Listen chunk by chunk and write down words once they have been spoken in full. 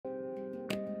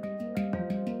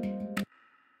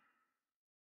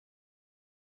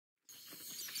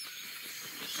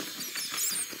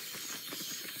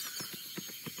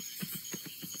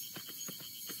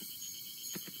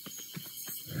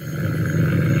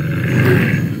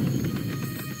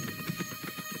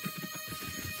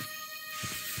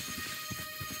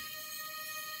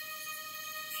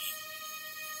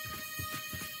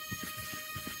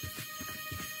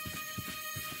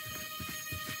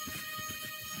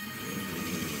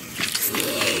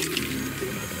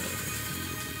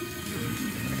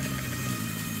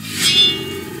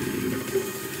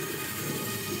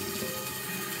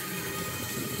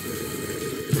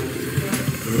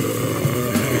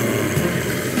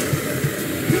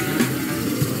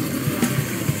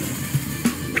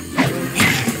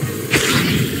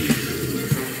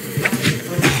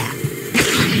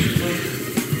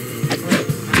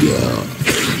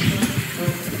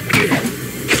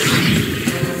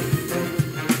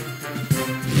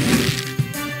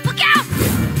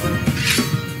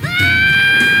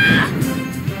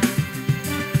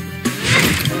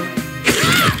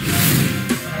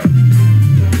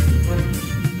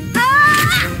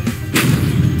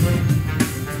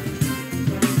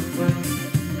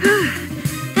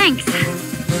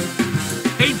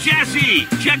Jesse,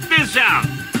 check this out.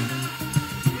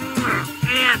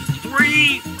 And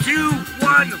 3, 2,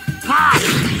 1, pop!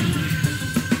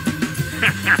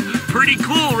 Pretty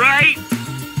cool, right?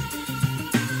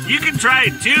 You can try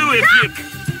it too if you...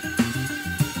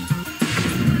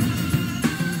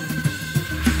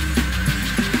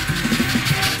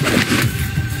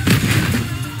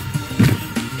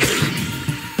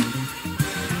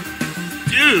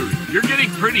 Dude, you're getting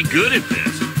pretty good at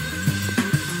this.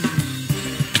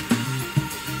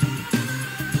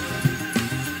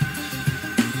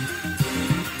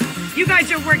 You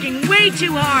guys are working way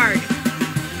too hard.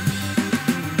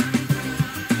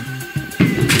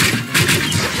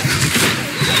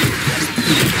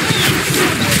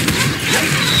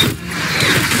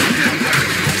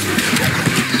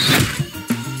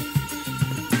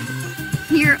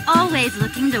 You're always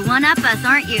looking to one-up us,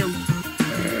 aren't you?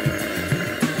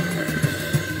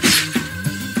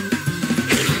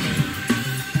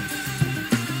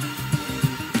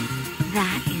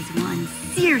 That is one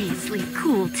seriously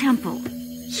cool temple.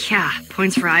 Yeah,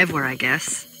 points for Ivor, I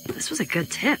guess. This was a good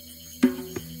tip.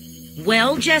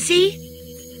 Well, Jesse?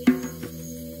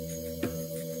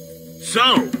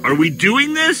 So, are we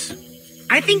doing this?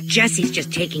 I think Jesse's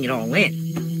just taking it all in.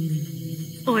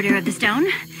 Order of the Stone.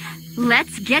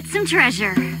 Let's get some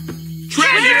treasure.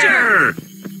 Treasure!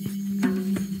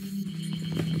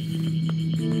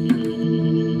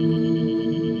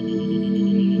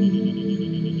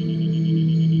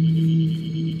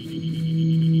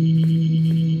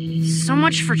 So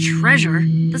much for treasure.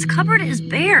 This cupboard is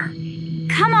bare.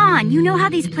 Come on, you know how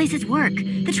these places work.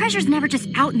 The treasure's never just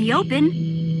out in the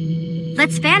open.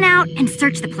 Let's fan out and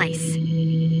search the place.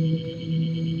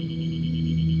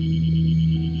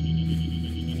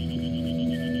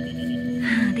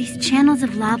 These channels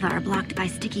of lava are blocked by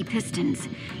sticky pistons.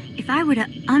 If I were to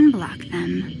unblock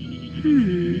them...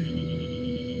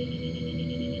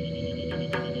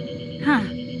 Huh.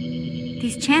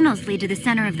 These channels lead to the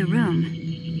center of the room.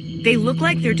 They look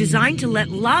like they're designed to let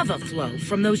lava flow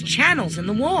from those channels in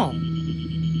the wall.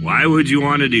 Why would you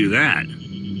want to do that?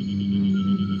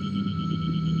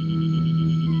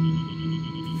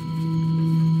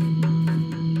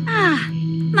 Ah,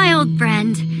 my old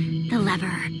friend, the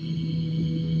lever.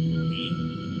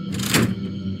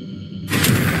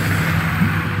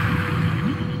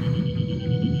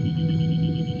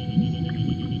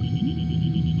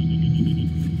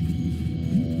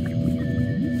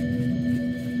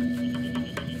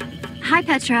 Hi,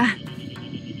 Petra.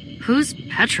 Who's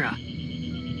Petra?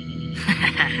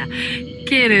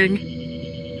 Kidding.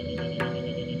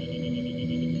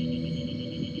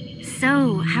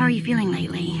 So, how are you feeling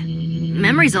lately?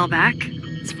 Memory's all back,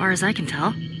 as far as I can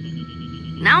tell.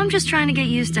 Now I'm just trying to get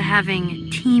used to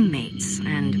having teammates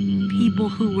and people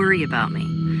who worry about me.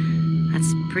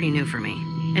 That's pretty new for me.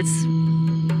 It's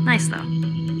nice, though.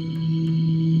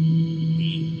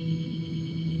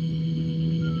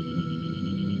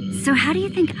 So how do you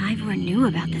think Ivor knew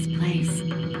about this place?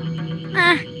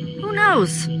 Who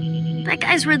knows? That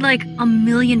guy's read like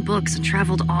 1,000,000 books and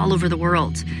traveled all over the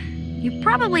world. You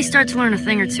probably start to learn a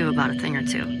thing or two about a thing or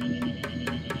two.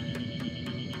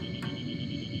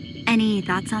 Any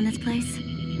thoughts on this place?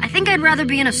 I think I'd rather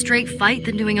be in a straight fight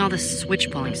than doing all this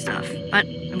switch-pulling stuff, but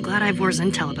I'm glad Ivor's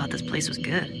intel about this place was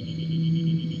good.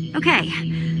 Okay,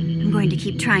 I'm going to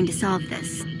keep trying to solve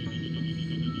this.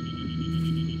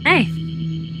 Hey.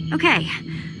 Okay,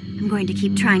 I'm going to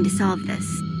keep trying to solve this.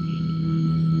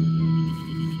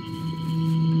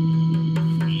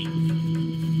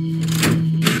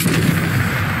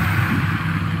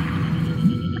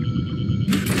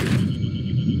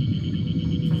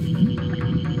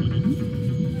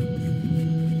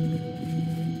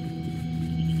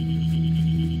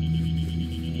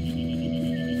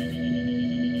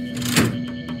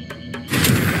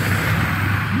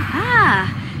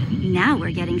 Ah, now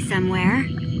we're getting somewhere.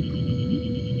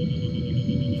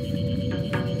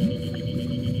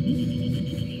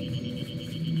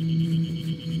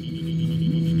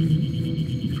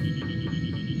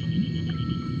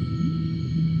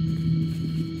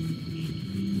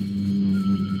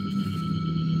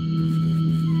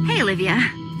 Olivia.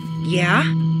 Yeah?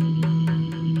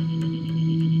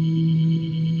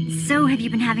 So, have you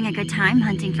been having a good time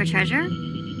hunting for treasure?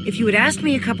 If you had asked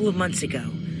me a couple of months ago,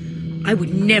 I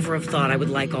would never have thought I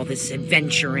would like all this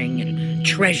adventuring and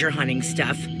treasure hunting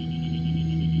stuff.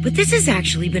 But this has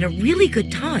actually been a really good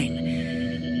time,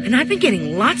 and I've been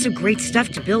getting lots of great stuff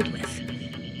to build with.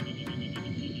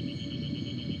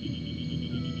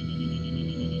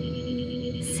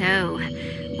 So,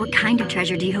 what kind of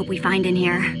treasure do you hope we find in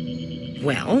here?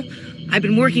 Well, I've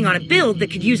been working on a build that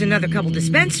could use another couple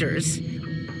dispensers.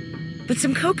 But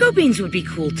some cocoa beans would be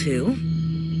cool too.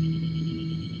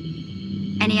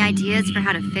 Any ideas for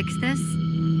how to fix this?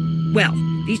 Well,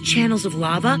 these channels of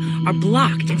lava are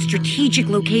blocked in strategic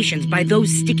locations by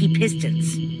those sticky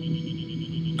pistons.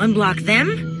 Unblock them,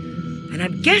 and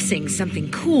I'm guessing something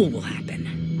cool will happen.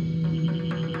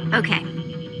 Okay,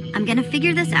 I'm gonna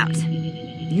figure this out.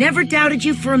 Never doubted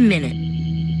you for a minute.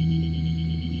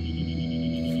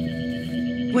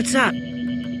 What's up?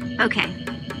 Okay,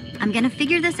 I'm gonna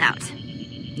figure this out.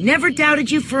 Never doubted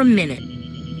you for a minute.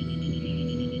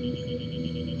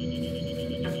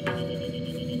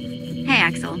 Hey,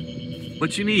 Axel.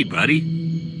 What you need, buddy?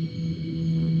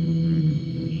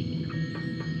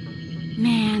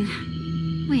 Man,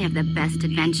 we have the best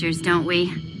adventures, don't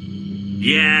we?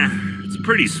 Yeah, it's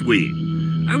pretty sweet.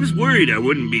 I was worried I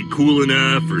wouldn't be cool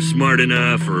enough or smart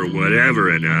enough or whatever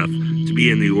enough to be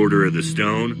in the Order of the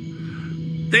Stone.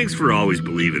 Thanks for always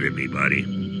believing in me, buddy.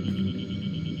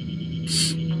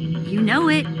 Shh, you know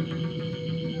it.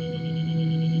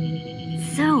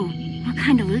 So, what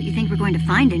kind of loot you think we're going to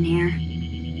find in here?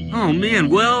 Oh man,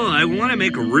 well, I want to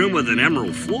make a room with an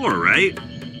emerald floor, right?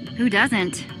 Who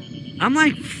doesn't? I'm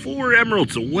like 4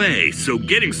 emeralds away, so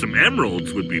getting some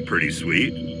emeralds would be pretty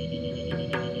sweet.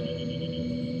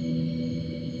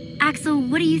 Axel,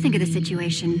 what do you think of the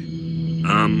situation?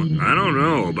 I don't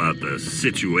know about the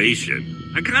situation.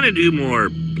 I kind of do more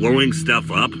blowing stuff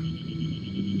up.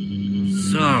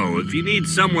 So, if you need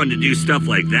someone to do stuff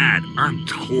like that, I'm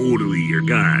totally your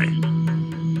guy.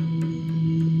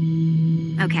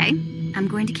 Okay, I'm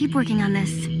going to keep working on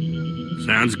this.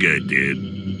 Sounds good, dude.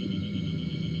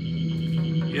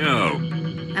 Yo.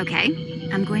 Okay,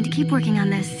 I'm going to keep working on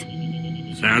this.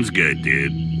 Sounds good,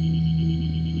 dude.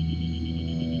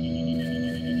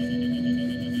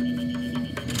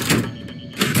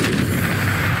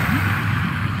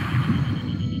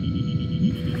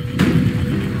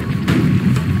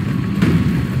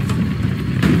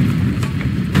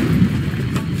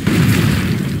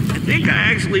 I think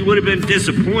I actually would have been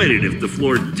disappointed if the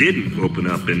floor didn't open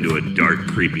up into a dark,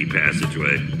 creepy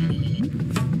passageway.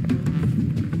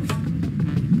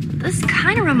 This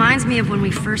kind of reminds me of when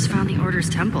we first found the Order's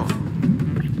temple.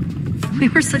 We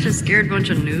were such a scared bunch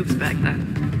of noobs back then.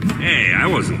 Hey, I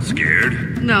wasn't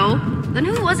scared. No? Then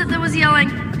who was it that was yelling?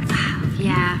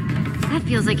 Yeah, that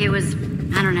feels like it was,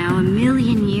 I don't know,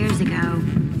 1,000,000 years ago.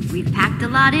 We've packed a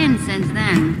lot in since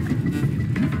then.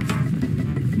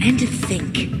 And to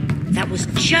think, that was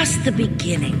just the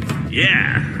beginning.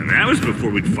 Yeah, and that was before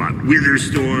we'd fought wither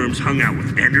storms, hung out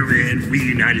with Endermen,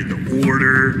 reunited the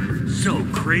Order. So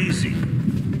crazy.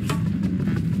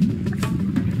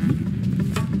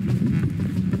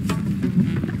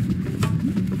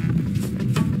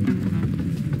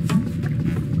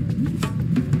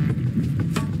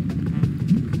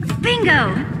 Bingo!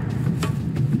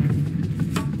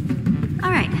 All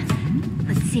right,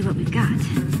 let's see what we've got.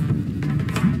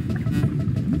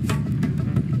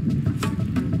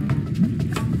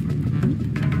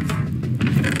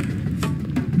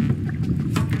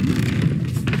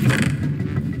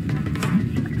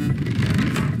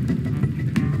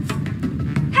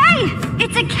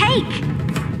 It's a cake!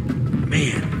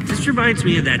 Man, this reminds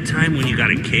me of that time when you got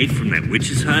a cake from that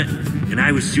witch's hut, and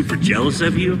I was super jealous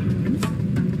of you.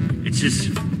 It's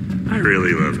just, I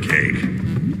really love cake.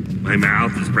 My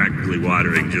mouth is practically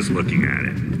watering just looking at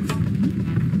it.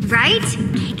 Right?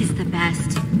 Cake is the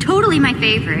best. Totally my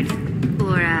favorite.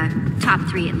 Or, top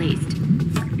 3 at least.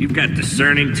 You've got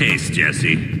discerning taste,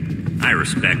 Jesse. I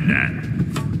respect that.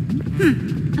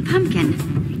 A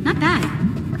pumpkin. Not bad.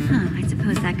 Huh, I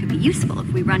suppose that could be useful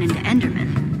if we run into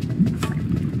Enderman.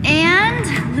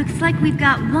 And looks like we've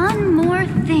got one more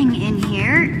thing in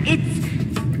here. It's...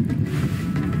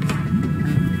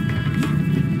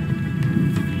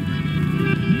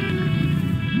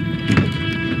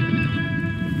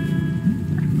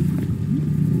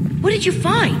 What did you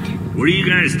find? What are you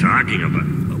guys talking about?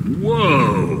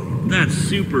 Whoa, that's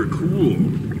super cool.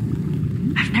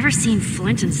 I've never seen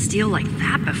flint and steel like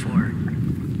that before.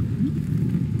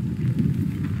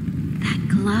 that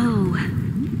glow.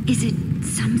 Is it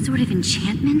some sort of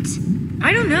enchantment?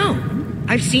 I don't know.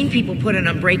 I've seen people put an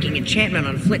unbreaking enchantment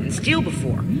on flint and steel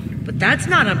before, but that's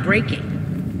not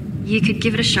unbreaking. You could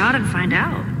give it a shot and find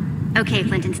out. Okay,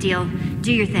 Flint and Steel,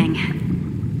 do your thing.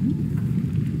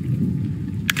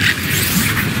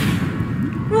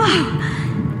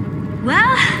 Whoa!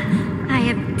 Well, I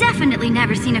have definitely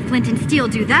never seen a Flint and Steel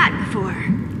do that before.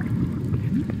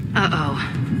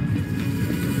 Uh-oh.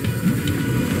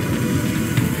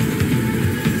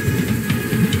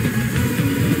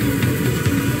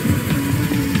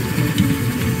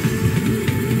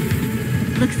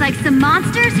 Looks like some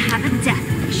monsters have a death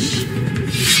wish.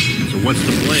 what's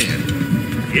the plan?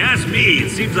 If you ask me,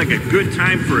 it seems like a good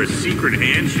time for a secret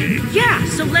handshake. Yeah,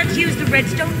 so let's use the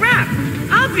redstone wrap.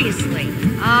 Obviously.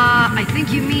 I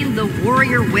think you mean the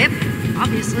warrior whip,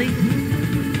 obviously.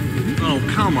 Oh,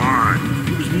 come on.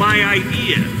 It was my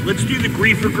idea. Let's do the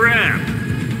grief or grab.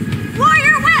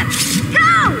 Warrior whip!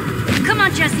 Go! Come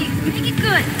on, Jesse, make it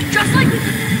good. Just like we...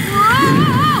 Whoa!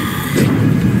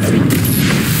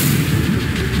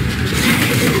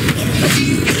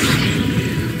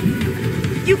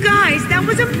 You guys, that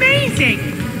was amazing!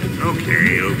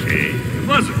 Okay. It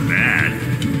wasn't bad.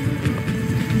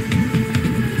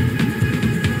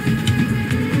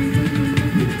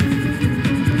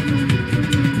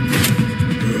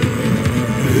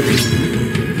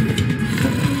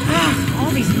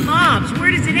 All these mobs,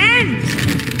 where does it end?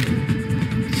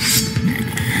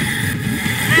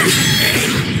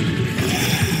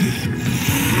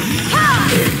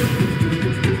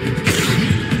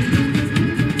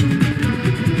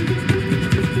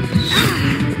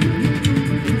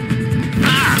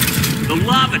 The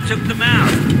lava took them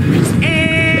out.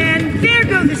 And there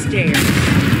go the stairs.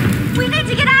 We need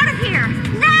to get out of here!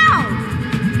 Now!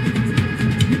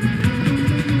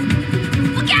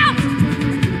 Look out!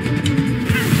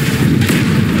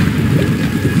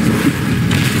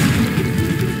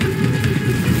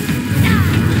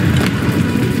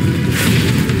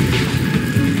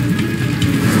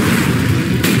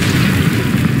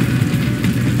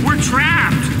 We're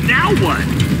trapped. Now what?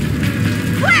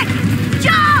 Quick!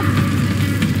 Jump!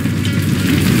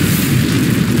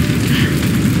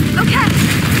 Okay,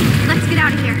 let's get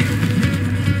out of here.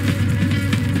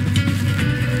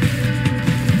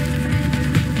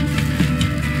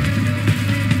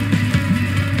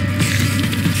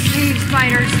 Cave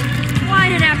spiders. Why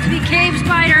did it have to be cave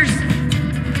spiders?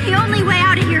 The only way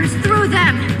out of here is through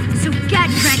them, so get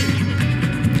ready.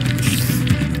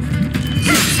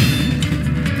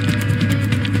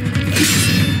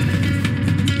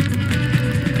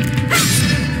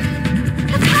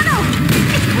 The tunnel!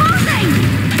 It's closing!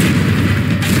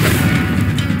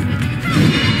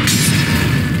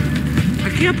 I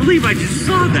can't believe I just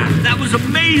saw that. That was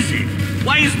amazing.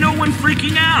 Why is no one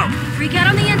freaking out? Freak out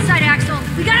on the inside, Axel.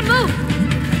 We gotta move.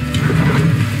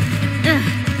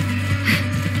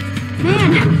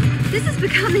 Man, this is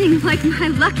becoming like my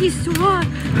lucky sword.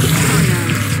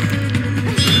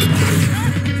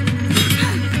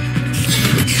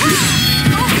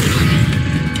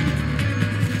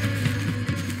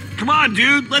 Come on,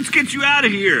 dude. Let's get you out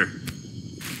of here.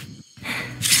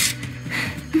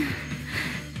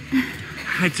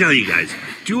 I tell you guys,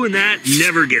 doing that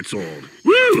never gets old.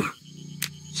 Woo!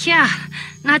 Yeah,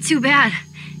 not too bad.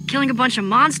 Killing a bunch of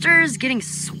monsters, getting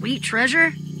sweet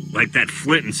treasure. Like that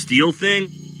flint and steel thing?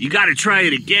 You gotta try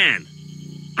it again.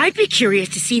 I'd be curious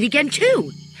to see it again,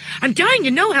 too. I'm dying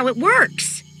to know how it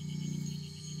works.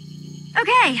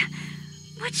 Okay,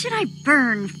 what should I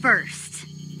burn first?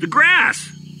 The grass!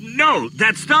 No,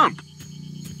 that stump!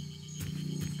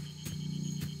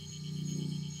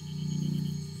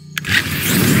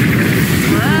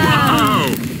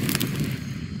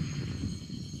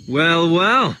 Whoa!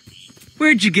 Well,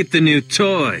 where'd you get the new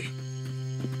toy?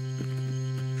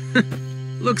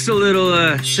 Looks a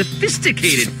little,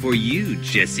 sophisticated for you,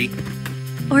 Jesse.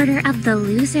 Order of the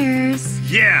losers.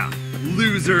 Yeah,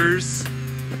 losers.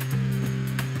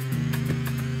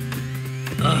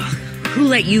 Ugh, who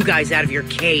let you guys out of your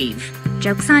cave?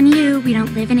 Joke's on you, we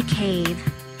don't live in a cave.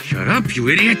 Shut up, you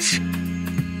idiot!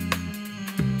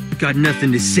 Got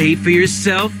nothing to say for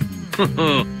yourself?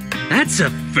 Oh, that's a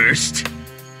first.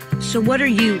 So what are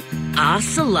you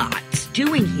ocelots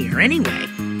doing here, anyway?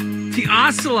 The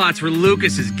Ocelots were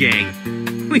Lucas's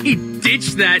gang. We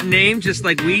ditched that name just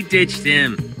like we ditched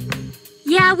him.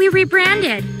 Yeah, we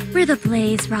rebranded. We're the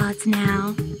Blaze Rods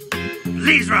now.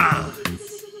 Please, Rob!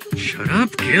 Shut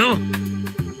up, Gil.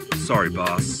 Sorry,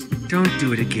 boss. Don't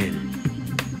do it again.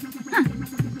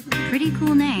 Pretty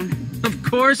cool name. Of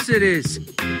course it is.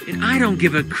 And I don't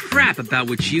give a crap about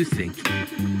what you think.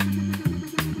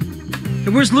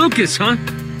 And where's Lucas, huh?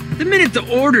 The minute the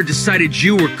Order decided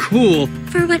you were cool,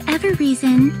 For whatever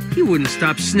reason. he wouldn't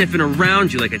stop sniffing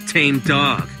around you like a tame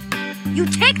dog. You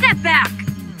take that back!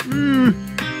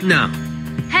 No.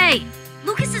 Hey,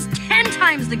 Lucas is 10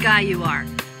 times the guy you are.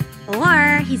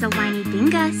 Or he's a whiny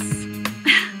dingus.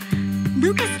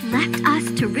 Lucas left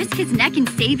us to risk his neck and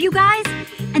save you guys?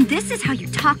 And this is how you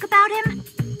talk about him?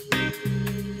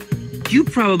 You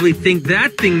probably think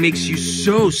that thing makes you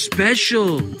so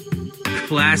special.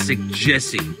 Classic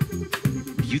Jesse.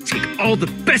 You take all the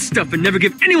best stuff and never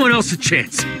give anyone else a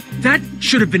chance. That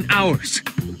should have been ours.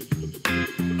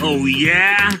 Oh,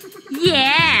 yeah?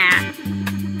 Yeah!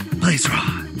 Blaze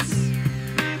rods.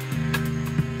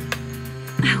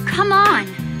 Oh, come on.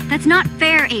 That's not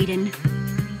fair, Aiden.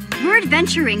 We're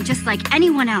adventuring just like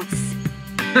anyone else.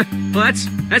 Well,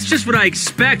 that's just what I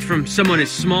expect from someone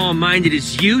as small-minded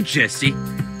as you, Jesse.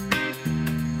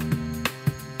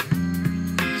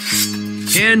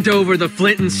 Hand over the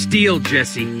flint and steel,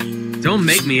 Jesse. Don't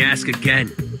make me ask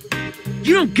again.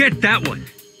 You don't get that one.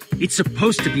 It's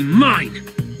supposed to be mine.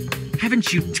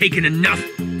 Haven't you taken enough?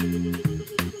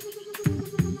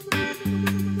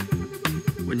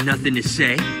 With nothing to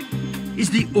say? Is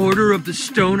the Order of the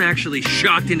Stone actually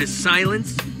shocked into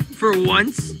silence? For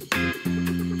once?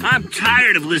 I'm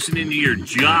tired of listening to your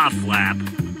jaw flap.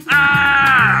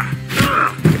 Ah!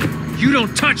 Ugh. You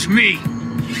don't touch me!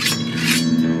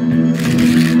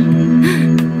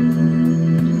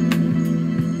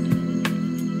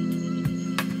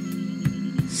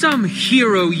 Some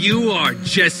hero you are,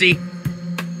 Jesse.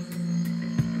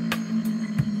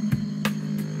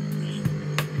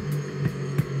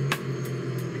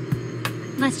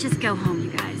 Let's just go home, you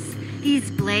guys.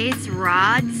 These blades,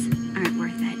 rods, aren't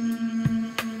worth it.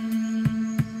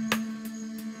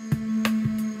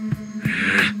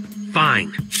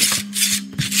 Fine.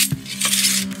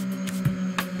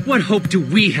 What hope do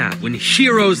we have when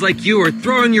heroes like you are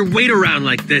throwing your weight around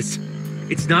like this?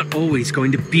 It's not always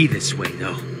going to be this way,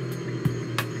 though.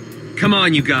 Come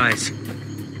on, you guys.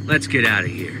 Let's get out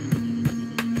of here.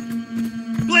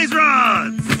 Blaze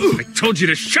rods! I told you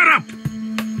to shut up!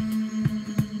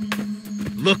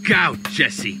 Look out,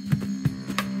 Jesse.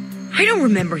 I don't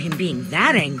remember him being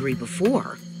that angry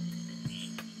before.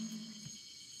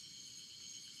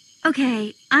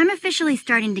 Okay, I'm officially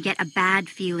starting to get a bad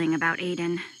feeling about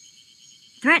Aiden.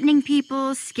 Threatening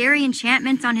people, scary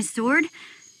enchantments on his sword.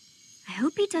 I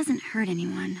hope he doesn't hurt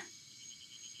anyone.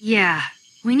 Yeah,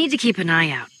 we need to keep an eye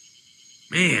out.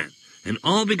 Man, and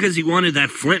all because he wanted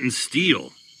that flint and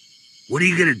steel. What are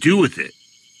you gonna do with it?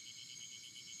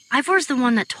 Ivor's the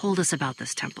one that told us about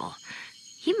this temple.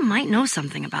 He might know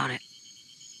something about it.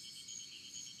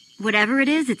 Whatever it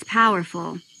is, it's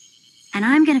powerful. And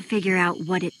I'm gonna figure out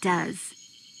what it does.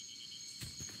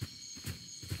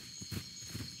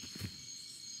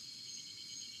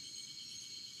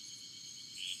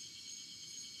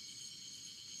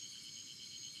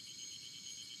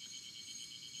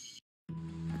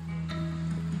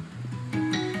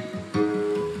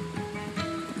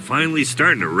 Finally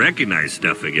starting to recognize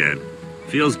stuff again.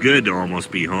 Feels good to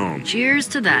almost be home. Cheers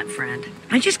to that, friend.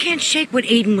 I just can't shake what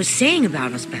Aiden was saying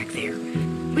about us back there.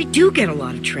 We do get a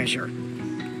lot of treasure.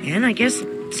 And I guess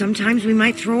sometimes we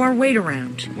might throw our weight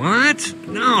around. What?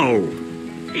 No.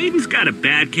 Aiden's got a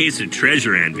bad case of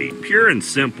treasure envy, pure and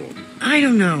simple. I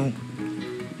don't know.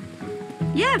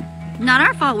 Yeah, not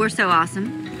our fault we're so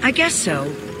awesome. I guess so.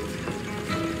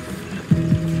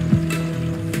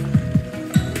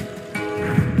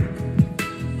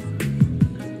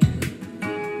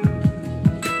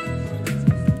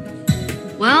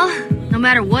 Well, no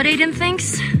matter what Aiden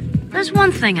thinks, there's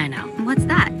one thing I know. What's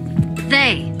that?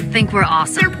 They think we're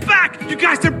awesome. They're back! You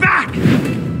guys, they're back!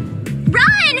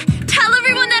 Run! Tell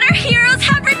everyone that our heroes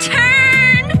have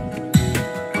returned!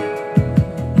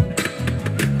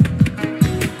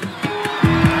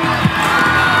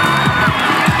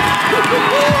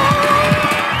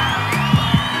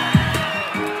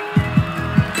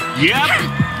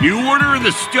 Yep, New Order of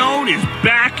the Stone is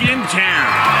back in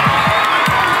town.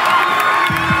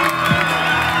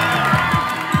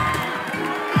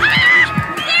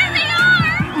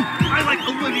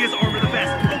 Olivia's armor the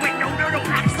best. Oh, wait, no.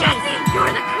 Jesse,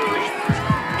 you're the coolest.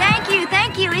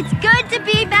 Thank you. It's good to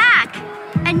be back.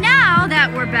 And now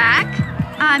that we're back,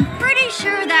 I'm pretty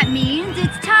sure that means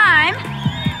it's time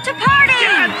to party.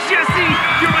 Yeah, Jesse,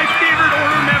 you're my favorite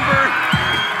Order member.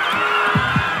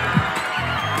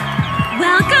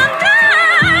 Welcome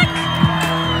back.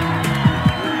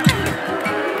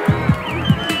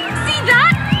 See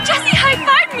that? Jesse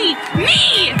high-fived me.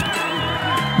 Me!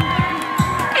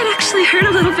 It actually hurt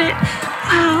a little bit.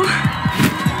 Wow.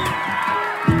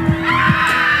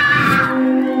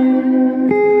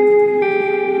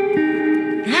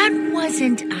 That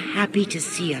wasn't a happy to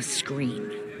see us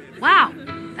scream. Wow,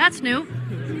 that's new.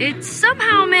 It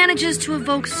somehow manages to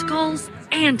evoke skulls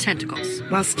and tentacles.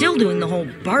 While still doing the whole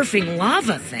barfing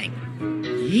lava thing.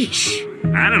 Yeesh.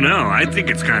 I don't know, I think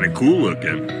it's kind of cool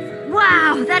looking.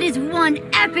 Wow, that is one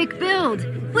epic build.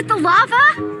 With the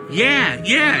lava?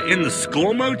 Yeah, and the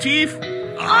skull motif?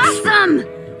 Awesome!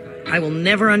 I will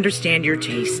never understand your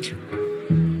taste.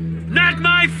 Not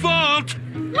my fault!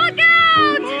 Look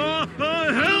out!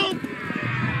 Help!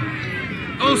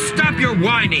 Oh, stop your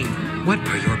whining! What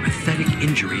are your pathetic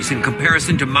injuries in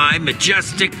comparison to my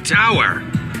majestic tower?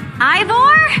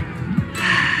 Ivor?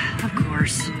 Of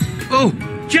course. Oh,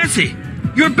 Jesse,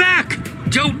 you're back!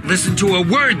 Don't listen to a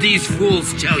word these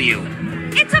fools tell you.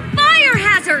 It's a fire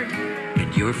hazard!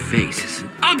 And your face is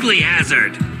an ugly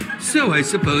hazard. So I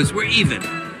suppose we're even.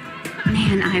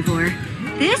 Man, Ivor,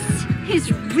 this is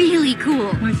really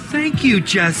cool. Why, thank you,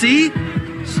 Jesse.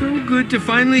 So good to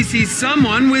finally see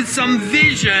someone with some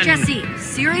vision. Jesse,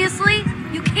 seriously?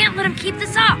 You can't let him keep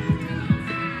this up.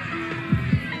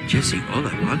 Jesse, all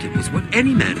I wanted was what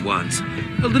any man wants.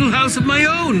 A little house of my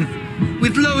own,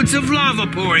 with loads of lava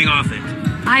pouring off it.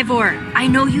 Ivor, I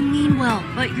know you mean well,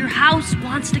 but your house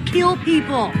wants to kill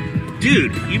people.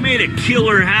 Dude, you made a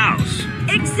killer house.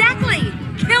 Exactly!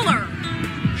 Killer!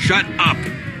 Shut up.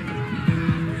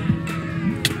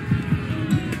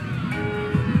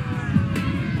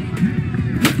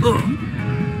 Ugh.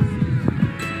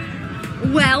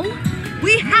 Well,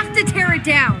 we have to tear it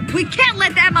down. We can't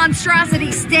let that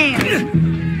monstrosity stand.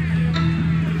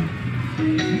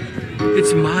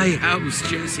 It's my house,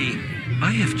 Jesse.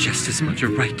 I have just as much a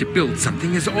right to build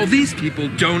something as all these people,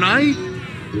 don't I?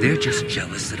 They're just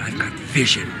jealous that I've got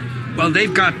vision. Well,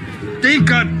 they've got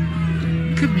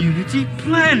community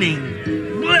planning.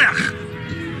 Blech.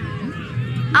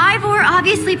 Ivor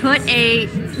obviously put a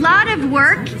lot of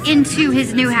work into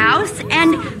his new house,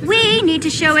 and we need to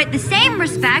show it the same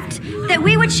respect that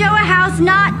we would show a house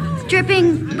not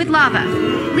dripping with lava.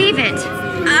 Leave it.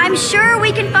 I'm sure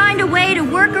we can find a way to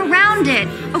work around it,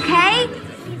 okay?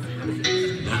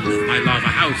 Long live my lava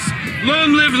house.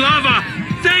 Long live lava.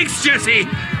 Thanks, Jesse.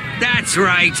 That's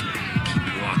right. Keep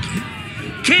walking.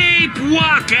 Keep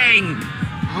walking.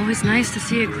 Always nice to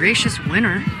see a gracious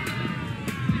winner.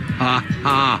 Ha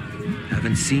ha.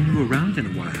 Haven't seen you around in a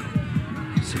while.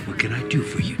 So what can I do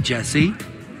for you, Jesse?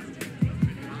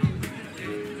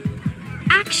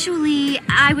 Actually,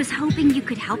 I was hoping you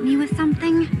could help me with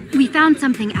something. We found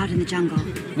something out in the jungle.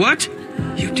 What?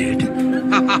 You did?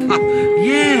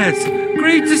 Yes.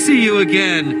 Great to see you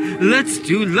again. Let's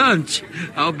do lunch.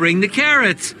 I'll bring the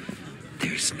carrots.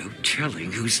 There's no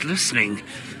telling who's listening.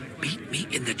 Meet me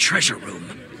in the treasure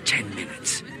room. 10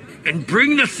 minutes. And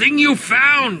bring the thing you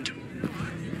found.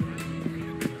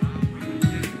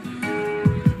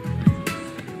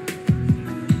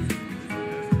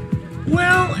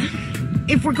 Well,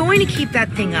 if we're going to keep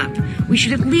that thing up, we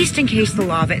should at least encase the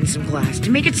lava in some glass to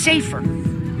make it safer.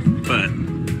 But,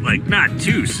 like, not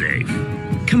too safe.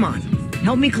 Come on,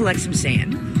 help me collect some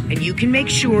sand. And you can make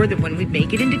sure that when we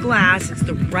make it into glass, it's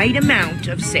the right amount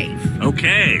of safe.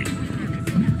 Okay.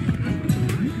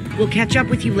 We'll catch up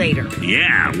with you later.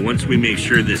 Yeah, once we make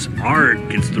sure this art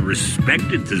gets the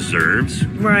respect it deserves.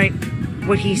 Right.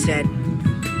 What he said.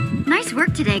 Nice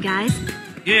work today, guys.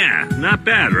 Yeah, not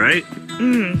bad, right?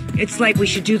 It's like we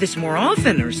should do this more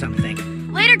often or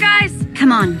something. Later, guys.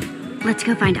 Come on, let's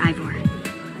go find Ivor.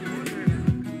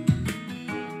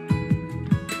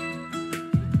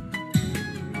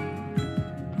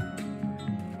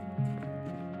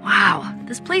 Wow,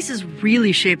 this place is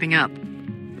really shaping up.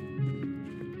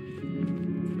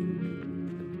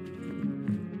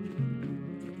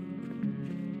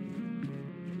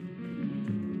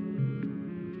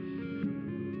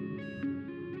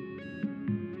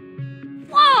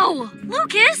 Whoa,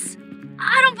 Lucas!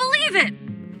 I don't believe it!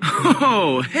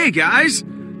 Oh, hey guys!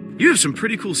 You have some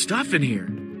pretty cool stuff in here.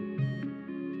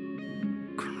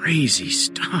 Crazy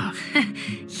stuff.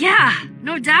 Yeah,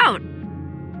 no doubt.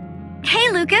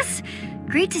 Hey, Lucas.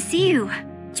 Great to see you.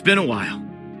 It's been a while.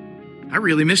 I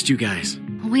really missed you guys.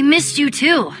 We missed you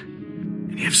too.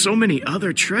 And you have so many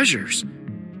other treasures.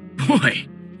 Boy,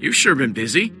 you've sure been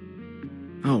busy.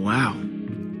 Oh, wow.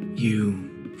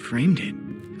 You framed it.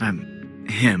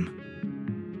 Him.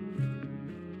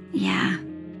 Yeah.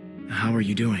 How are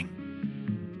you doing?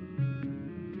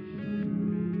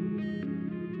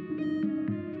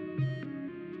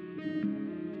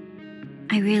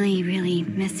 I really, really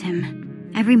miss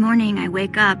him. Every morning I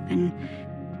wake up and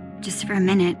just for a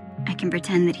minute I can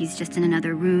pretend that he's just in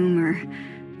another room or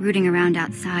rooting around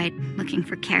outside looking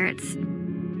for carrots.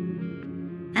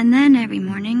 And then every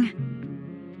morning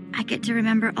I get to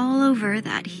remember all over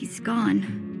that he's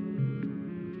gone.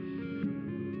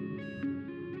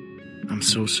 I'm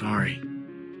so sorry.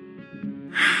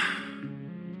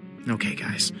 Okay,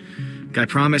 guys. I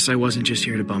promise I wasn't just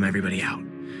here to bum everybody out.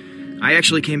 I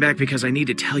actually came back because I need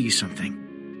to tell you something.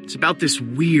 It's about this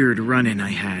weird run-in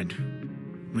I had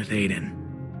with Aiden.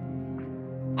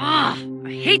 Ugh,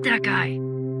 I hate that guy.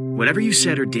 Whatever you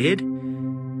said or did,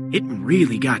 it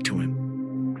really got to him.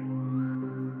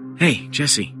 Hey,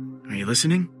 Jesse, are you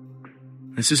listening?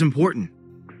 This is important.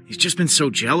 He's just been so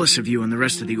jealous of you and the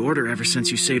rest of the Order ever since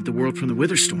you saved the world from the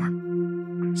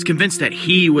Witherstorm. He's convinced that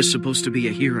he was supposed to be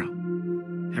a hero.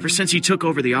 Ever since he took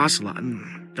over the Ocelot,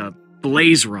 the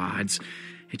blaze rods,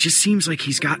 it just seems like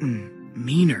he's gotten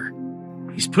meaner.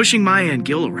 He's pushing Maya and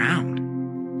Gil around.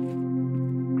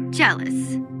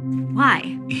 Jealous.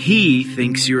 Why? He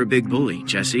thinks you're a big bully,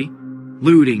 Jesse.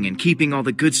 Looting and keeping all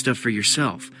the good stuff for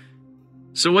yourself.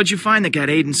 So what'd you find that got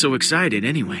Aiden so excited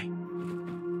anyway?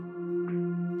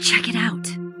 Check it out.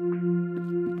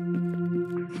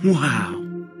 Wow.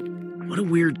 What a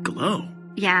weird glow.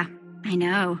 Yeah, I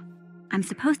know. I'm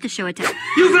supposed to show it to...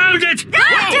 You found it!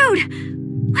 Ah,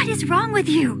 dude! What is wrong with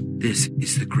you? This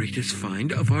is the greatest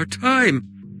find of our time.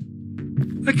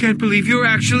 I can't believe you're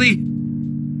actually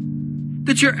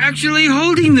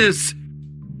holding this.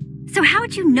 So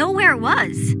how'd you know where it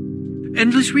was?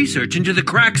 Endless research into the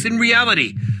cracks in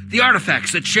reality. The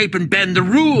artifacts that shape and bend the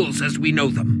rules as we know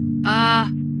them.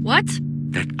 What?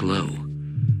 That glow,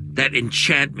 that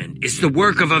enchantment, is the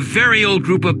work of a very old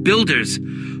group of builders.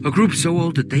 A group so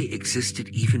old that they existed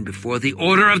even before the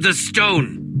Order of the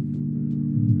Stone.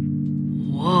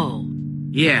 Whoa.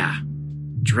 Yeah.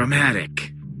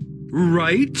 Dramatic.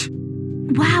 Right?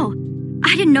 Wow.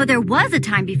 I didn't know there was a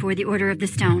time before the Order of the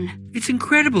Stone. It's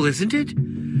incredible, isn't it?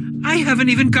 I haven't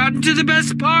even gotten to the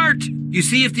best part. You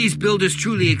see, if these builders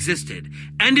truly existed,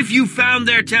 and if you found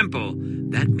their temple,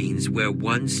 that means we're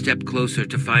one step closer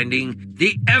to finding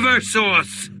the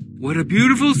Eversource. What a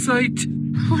beautiful sight.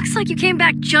 Looks like you came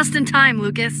back just in time,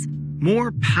 Lucas.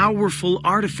 More powerful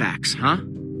artifacts, huh?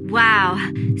 Wow.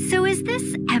 So is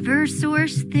this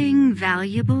Eversource thing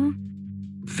valuable?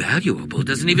 Valuable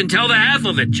doesn't even tell the half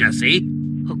of it, Jesse.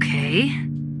 Okay.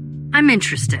 I'm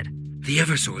interested. The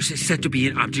Eversource is said to be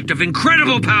an object of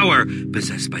incredible power,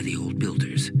 possessed by the old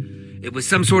builders. It was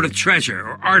some sort of treasure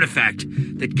or artifact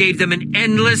that gave them an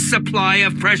endless supply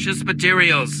of precious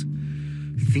materials.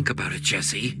 Think about it,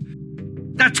 Jesse.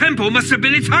 That temple must have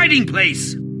been its hiding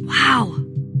place. Wow.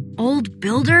 Old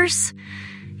builders?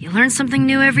 You learn something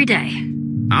new every day.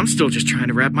 I'm still just trying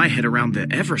to wrap my head around the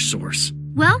Eversource.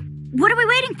 Well, what are we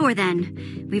waiting for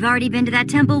then? We've already been to that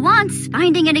temple once.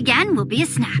 Finding it again will be a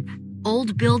snap.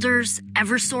 Old builders,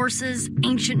 Eversources,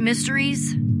 ancient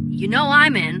mysteries. You know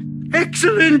I'm in.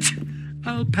 Excellent!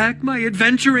 I'll pack my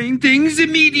adventuring things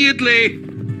immediately.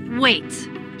 Wait,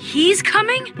 he's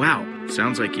coming? Wow,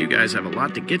 sounds like you guys have a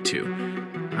lot to get to.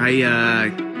 I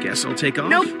guess I'll take off?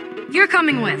 Nope, you're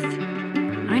coming with.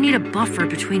 I need a buffer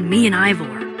between me and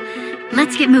Ivor.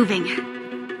 Let's get moving.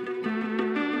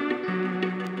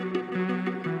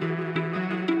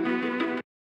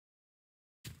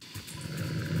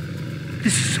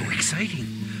 This is so exciting.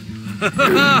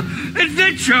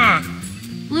 Adventure!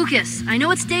 Lucas, I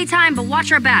know it's daytime, but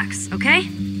watch our backs, okay?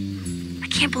 I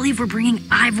can't believe we're bringing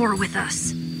Ivor with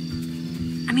us.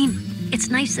 I mean, it's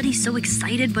nice that he's so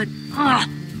excited, but,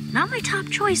 not my top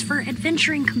choice for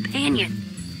adventuring companion.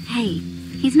 Hey,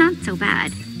 he's not so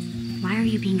bad. Why are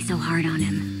you being so hard on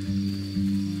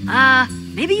him?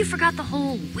 Maybe you forgot the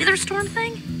whole Witherstorm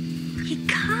thing? He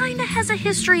kinda has a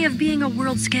history of being a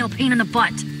world-scale pain in the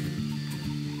butt.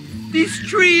 These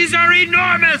trees are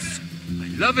enormous! I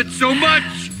love it so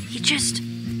much! He just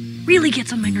really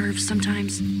gets on my nerves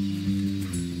sometimes.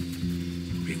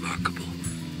 Remarkable.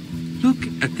 Look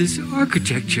at this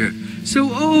architecture.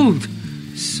 So old.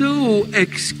 So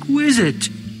exquisite.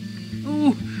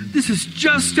 Oh, this is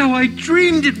just how I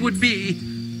dreamed it would be.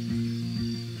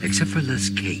 Except for less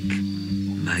cake.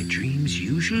 My dreams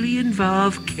usually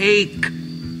involve cake.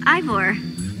 Ivor,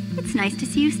 it's nice to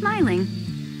see you smiling.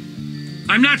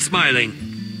 I'm not smiling.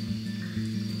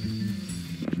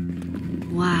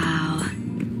 Wow.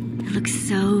 It looks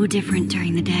so different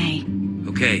during the day.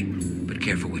 Okay, but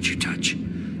careful what you touch.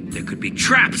 There could be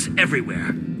traps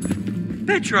everywhere.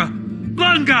 Petra!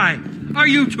 Blonde guy! Are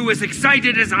you two as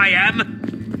excited as I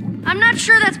am? I'm not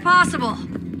sure that's possible.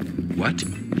 What?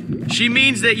 She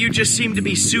means that you just seem to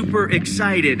be super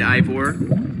excited, Ivor.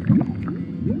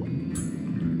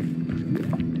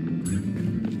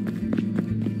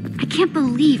 I can't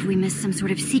believe we missed some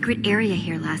sort of secret area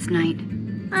here last night.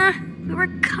 We were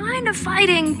kind of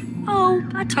fighting,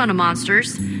 a ton of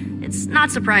monsters. It's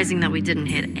not surprising that we didn't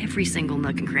hit every single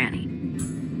nook and cranny.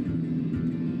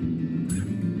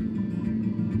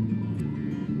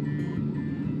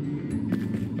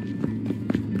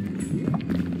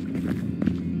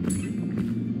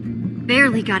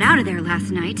 Barely got out of there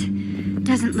last night.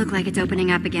 Doesn't look like it's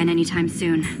opening up again anytime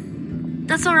soon.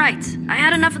 That's all right. I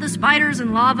had enough of the spiders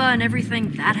and lava and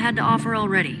everything that had to offer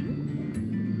already.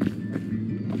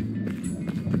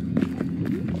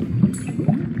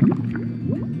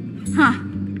 Huh.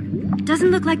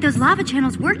 Doesn't look like those lava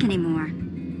channels work anymore.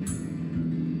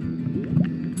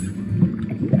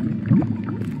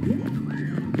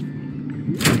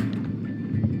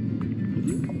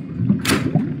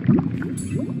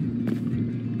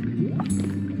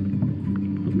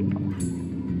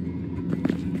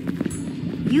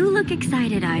 You look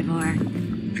excited, Ivor.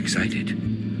 Excited.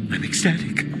 I'm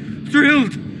ecstatic.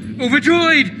 Thrilled.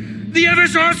 Overjoyed. The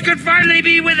Eversource could finally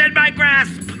be within my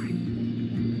grasp.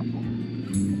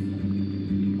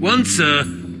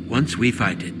 Once we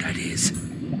find it, that is.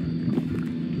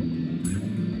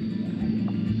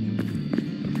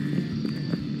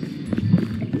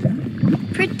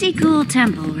 Pretty cool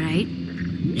temple, right?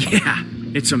 Yeah,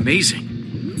 it's amazing.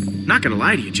 Not gonna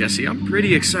lie to you, Jesse, I'm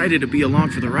pretty excited to be along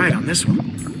for the ride on this one.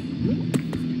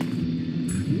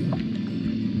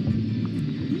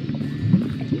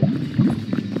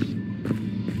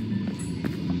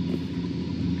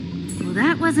 Well,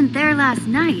 that wasn't there last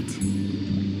night.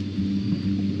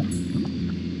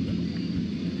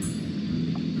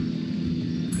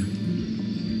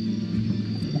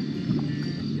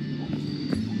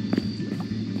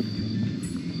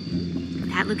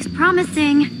 That looks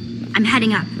promising. I'm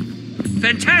heading up.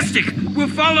 Fantastic! We'll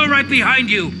follow right behind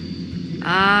you.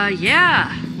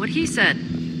 Yeah, what he said.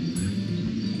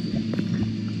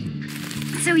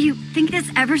 So you think this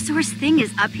Eversource thing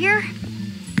is up here?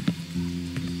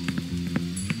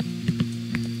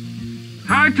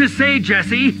 Hard to say,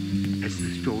 Jesse. As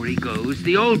the story goes,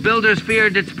 the old builders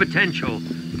feared its potential,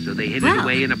 so they hid it Well,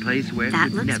 away in a place where it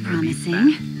that would looks never promising.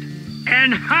 be found.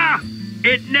 And ha!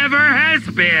 It never has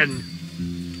been.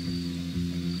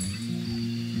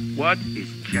 What is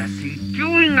Jesse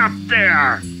doing up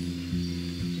there?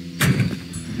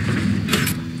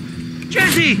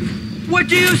 Jesse! What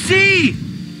do you see?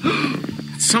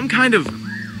 Some kind of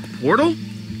portal?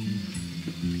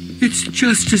 It's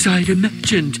just as I'd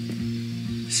imagined.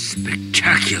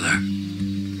 Spectacular.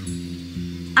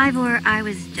 Ivor, I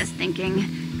was just thinking,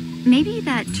 maybe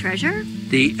that treasure?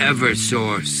 The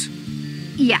Eversource.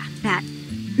 Yeah, that.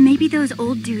 Maybe those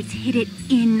old dudes hid it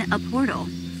in a portal.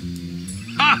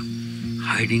 Ha!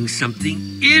 Hiding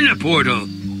something in a portal.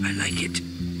 I like it.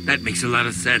 That makes a lot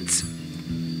of sense.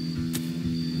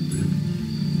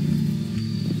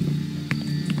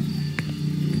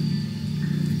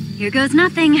 Here goes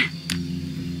nothing.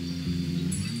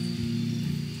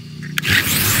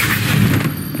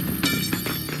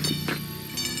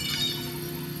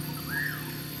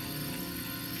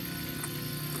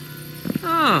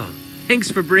 Oh,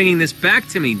 thanks for bringing this back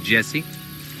to me, Jesse.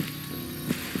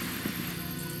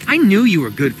 I knew you were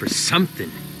good for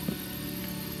something.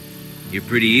 You're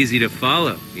pretty easy to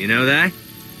follow, you know that?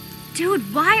 Dude,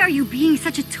 why are you being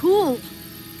such a tool?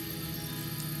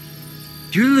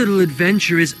 Your little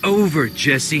adventure is over,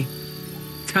 Jesse.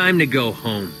 Time to go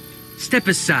home. Step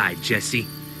aside, Jesse.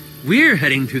 We're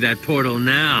heading through that portal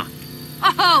now.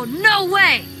 Oh, no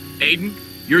way! Aiden,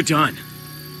 you're done.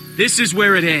 This is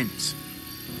where it ends.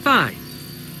 Fine.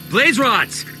 Blaze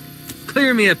rods!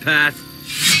 Clear me a path.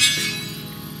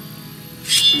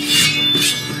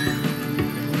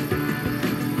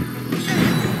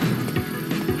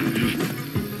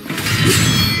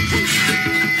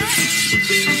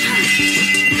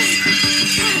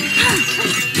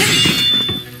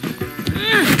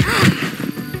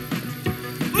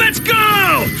 Let's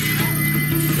go!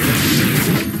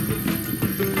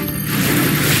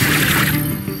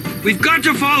 We've got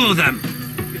to follow them.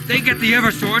 If they get the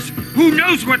Eversource, who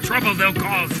knows what trouble they'll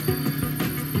cause?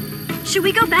 Should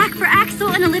we go back for Axel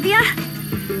and Olivia?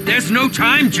 There's no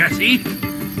time, Jesse.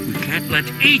 We can't let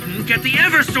Aiden get the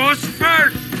Eversource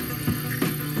first.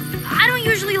 I don't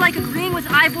usually like agreeing with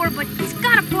Ivor, but he's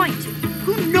got a point.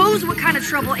 Who knows what kind of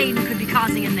trouble Aiden could be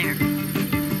causing in there?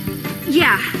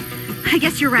 Yeah, I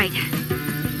guess you're right.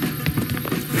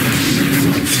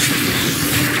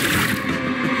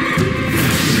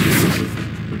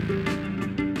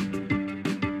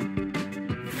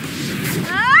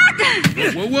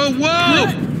 Whoa, whoa,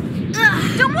 whoa!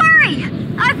 Don't worry!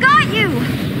 I've got you!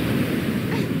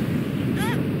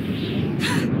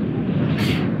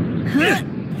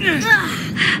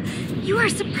 You are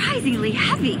surprisingly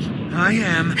heavy. I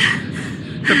am.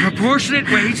 The proportionate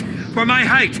weight for my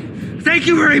height. Thank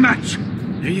you very much.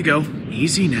 There you go.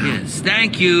 Easy now. Yes,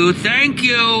 thank you, thank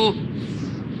you.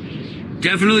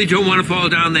 Definitely don't want to fall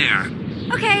down there.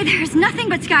 Okay, there's nothing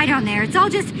but sky down there. It's all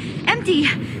just empty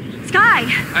sky.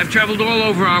 I've traveled all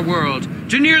over our world,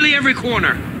 to nearly every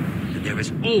corner. And there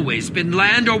has always been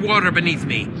land or water beneath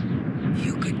me.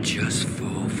 You could just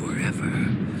fall forever.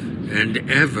 And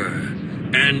ever.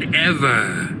 And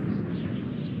ever.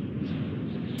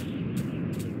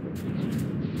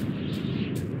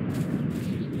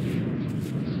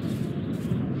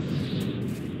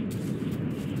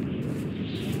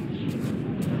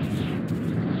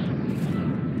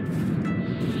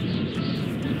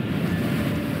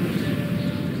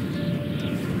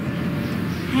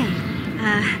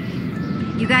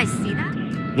 You guys see that?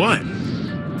 What?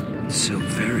 So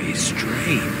very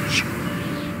strange.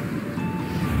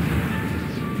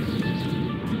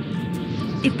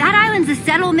 If that island's a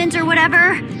settlement or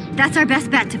whatever, that's our best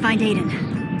bet to find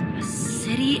Aiden. A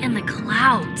city in the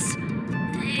clouds.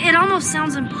 It almost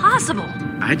sounds impossible.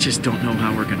 I just don't know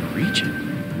how we're gonna reach it.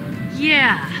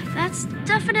 Yeah, that's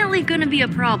definitely gonna be a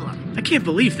problem. I can't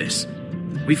believe this.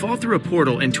 We fall through a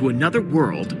portal into another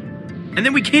world, and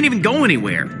then we can't even go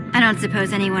anywhere. I don't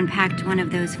suppose anyone packed one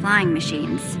of those flying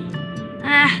machines.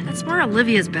 That's more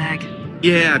Olivia's bag.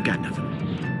 Yeah, I've got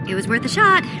nothing. It was worth a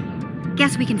shot.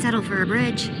 Guess we can settle for a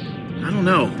bridge. I don't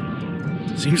know.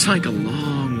 Seems like a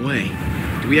long way.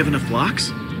 Do we have enough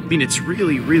blocks? I mean, it's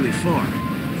really, really far.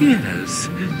 Yes,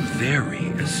 very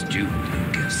astute,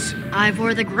 Lucas.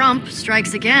 Ivor the Grump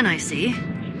strikes again, I see.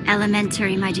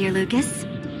 Elementary, my dear Lucas.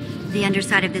 The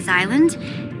underside of this island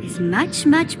is much,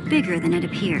 much bigger than it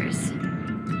appears.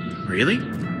 Really?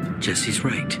 Jesse's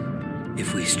right.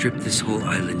 If we strip this whole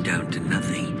island down to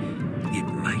nothing, it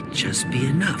might just be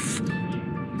enough.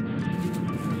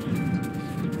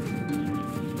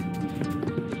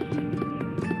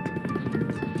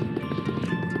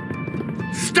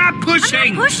 Stop pushing!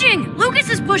 I'm not pushing! Lucas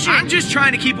is pushing! I'm just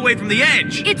trying to keep away from the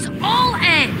edge. It's all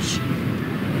edge!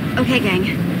 Okay,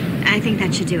 gang. I think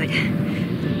that should do it.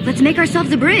 Let's make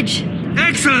ourselves a bridge.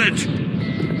 Excellent!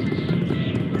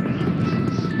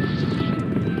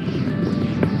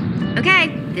 Okay,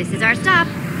 this is our stop.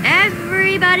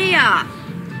 Everybody off.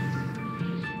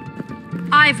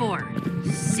 Ivor,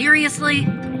 seriously?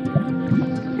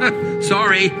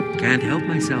 Sorry, can't help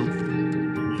myself.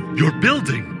 You're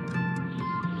building.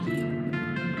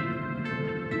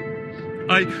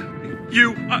 I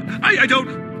don't...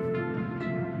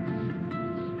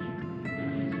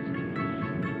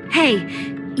 Hey,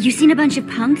 you seen a bunch of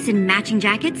punks in matching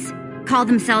jackets? Call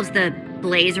themselves the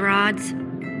Blaze Rods?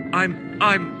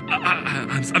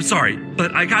 I'm sorry,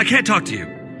 but I can't talk to you.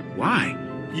 Why?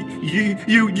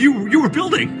 You were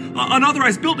building.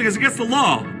 Unauthorized building is against the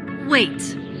law.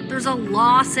 Wait, there's a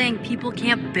law saying people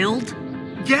can't build?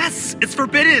 Yes, it's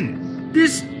forbidden.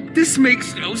 This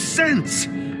makes no sense.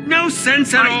 No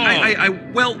sense at all.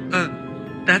 Well,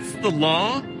 that's the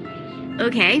law?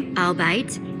 Okay, I'll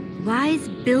bite. Why's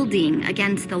building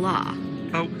against the law?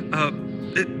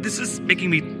 This is making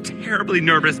me terribly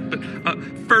nervous, but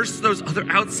first those other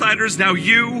outsiders, now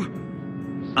you.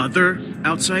 Other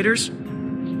outsiders?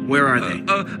 Where are they?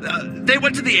 They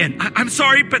went to the inn. I'm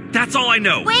sorry, but that's all I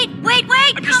know. Wait!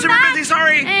 I'm just super busy,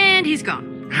 sorry. And he's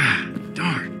gone.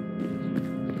 Darn.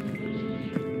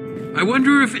 I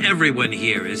wonder if everyone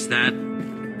here is that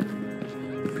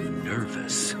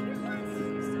nervous.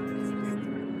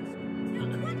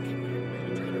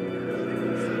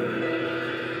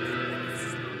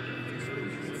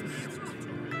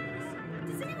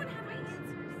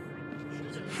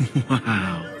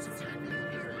 Wow.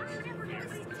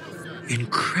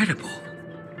 Incredible.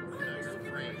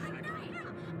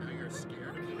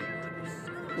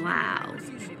 Wow.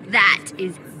 That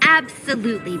is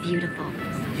absolutely beautiful.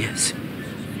 Yes.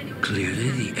 Clearly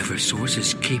the Eversource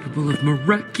is capable of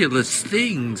miraculous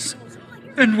things.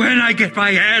 And when I get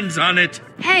my hands on it...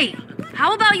 Hey,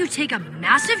 how about you take a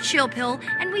massive chill pill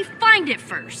and we find it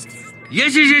first?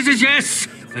 Yes!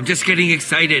 I'm just getting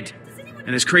excited.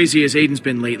 And as crazy as Aiden's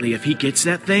been lately, if he gets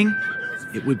that thing,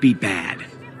 it would be bad.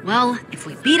 Well, if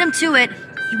we beat him to it,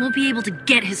 he won't be able to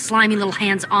get his slimy little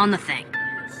hands on the thing.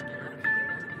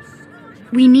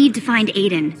 We need to find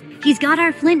Aiden. He's got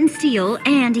our flint and steel,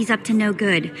 and he's up to no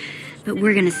good. But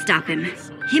we're gonna stop him.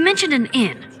 He mentioned an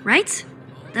inn, right?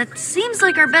 That seems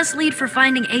like our best lead for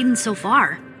finding Aiden so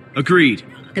far. Agreed.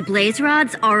 The Blaze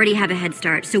Rods already have a head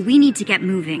start, so we need to get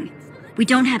moving. We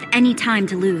don't have any time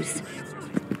to lose.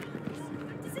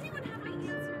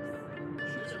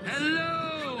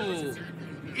 Hello!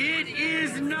 It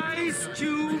is nice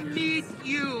to meet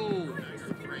you!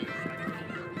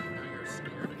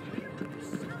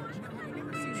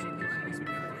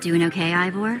 Doing okay,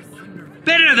 Ivor?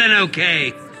 Better than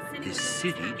okay! This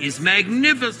city is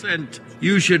magnificent!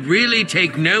 You should really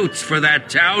take notes for that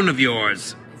town of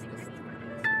yours.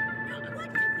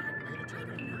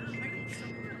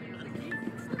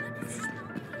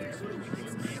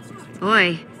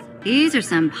 Boy, these are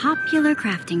some popular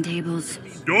crafting tables.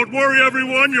 Don't worry,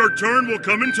 everyone. Your turn will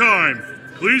come in time.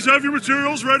 Please have your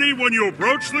materials ready when you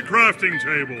approach the crafting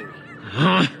table.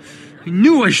 I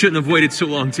knew I shouldn't have waited so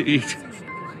long to eat.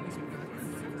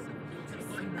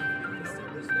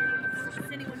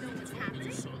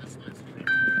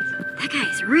 That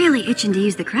guy's really itching to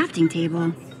use the crafting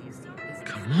table.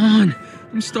 Come on,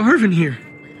 I'm starving here.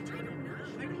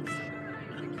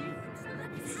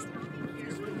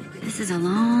 This is a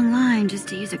long line just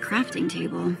to use a crafting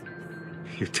table.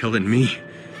 You're telling me?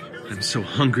 I'm so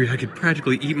hungry I could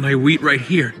practically eat my wheat right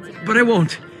here. But I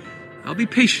won't. I'll be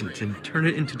patient and turn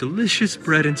it into delicious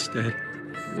bread instead.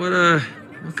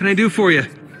 What can I do for you?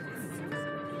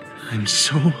 I'm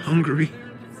so hungry.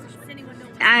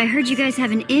 I heard you guys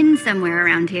have an inn somewhere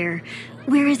around here.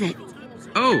 Where is it?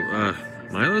 Oh,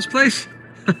 Milo's place?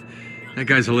 That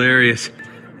guy's hilarious.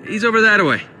 He's over that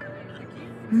way.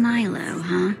 Milo,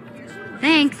 huh?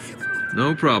 Thanks.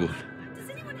 No problem.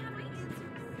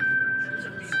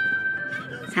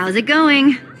 How's it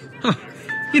going? Huh,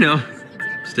 you know,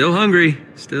 still hungry,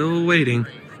 still waiting.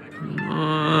 Come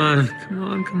on, come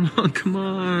on, come on, come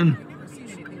on.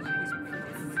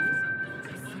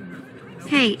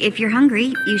 Hey, if you're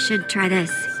hungry, you should try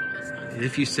this.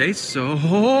 If you say so.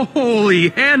 Holy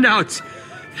handouts!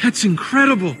 That's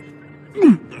incredible.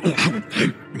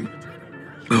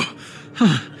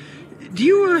 Do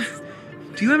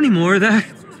you have any more of that?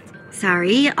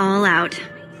 Sorry, all out.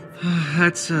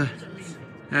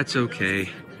 That's okay.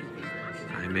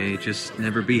 I may just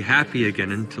never be happy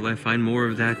again until I find more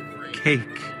of that cake.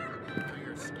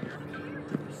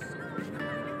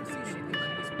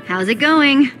 How's it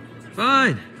going?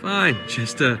 Fine.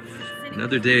 Just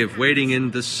another day of waiting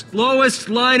in the slowest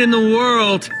line in the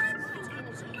world.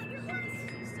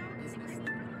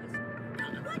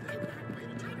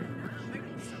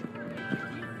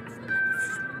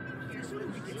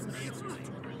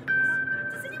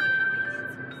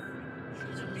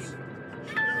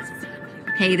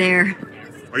 Hey there.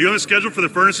 Are you on the schedule for the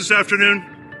furnace this afternoon?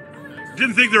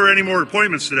 Didn't think there were any more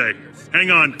appointments today.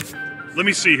 Hang on. Let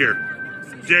me see here.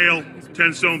 Dale,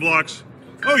 10 stone blocks.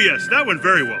 Oh yes, that went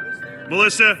very well.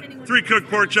 Melissa, 3 cooked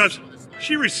pork chops.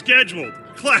 She rescheduled.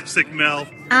 Classic Mel.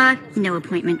 No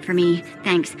appointment for me.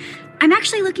 Thanks. I'm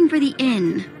actually looking for the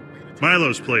inn.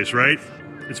 Milo's place, right?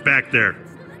 It's back there.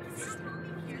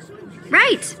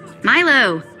 Right!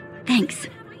 Milo! Thanks.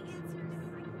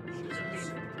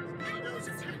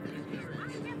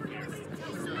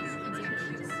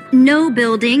 No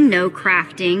building, no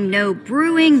crafting, no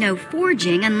brewing, no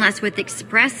forging unless with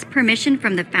express permission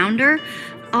from the founder.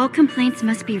 All complaints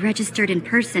must be registered in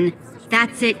person.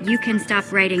 That's it, you can stop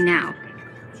writing now.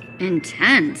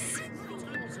 Intense.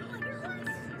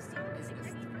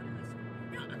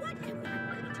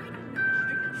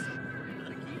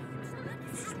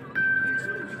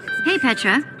 Hey,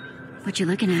 Petra. What you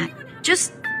looking at?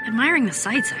 Just admiring the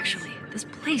sights, actually. This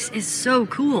place is so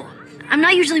cool. I'm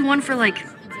not usually one for,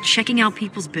 checking out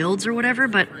people's builds or whatever,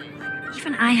 but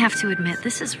even I have to admit,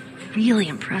 this is really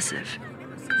impressive.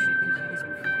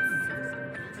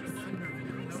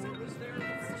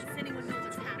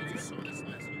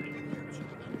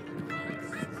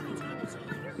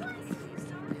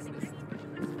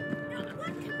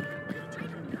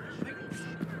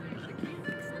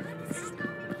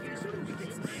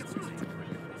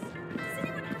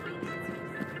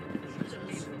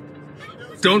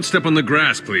 Don't step on the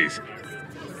grass, please.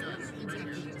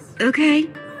 Okay.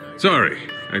 Sorry,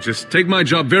 I just take my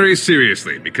job very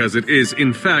seriously because it is,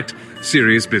 in fact,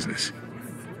 serious business.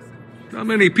 Not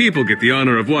many people get the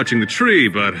honor of watching the tree,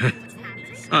 but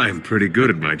I'm pretty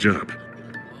good at my job.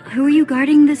 Who are you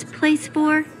guarding this place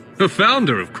for? The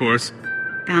founder, of course.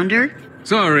 Founder?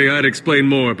 Sorry, I'd explain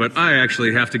more, but I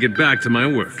actually have to get back to my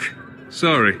work.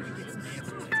 Sorry.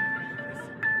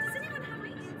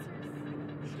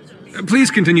 Please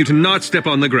continue to not step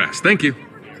on the grass. Thank you.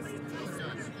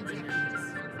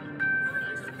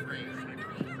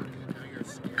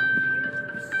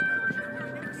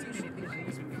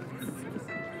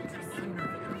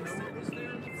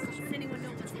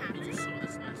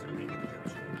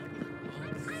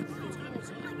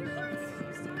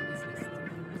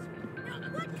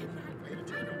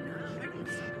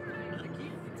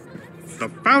 The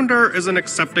founder isn't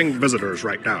accepting visitors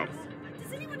right now.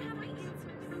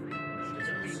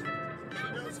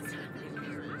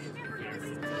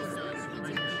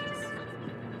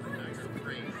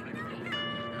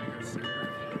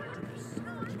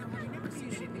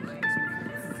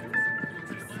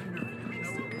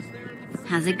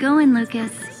 How's it going,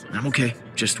 Lucas? I'm okay,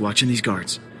 just watching these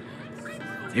guards.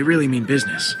 They really mean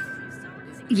business.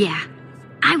 Yeah,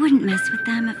 I wouldn't mess with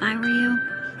them if I were you.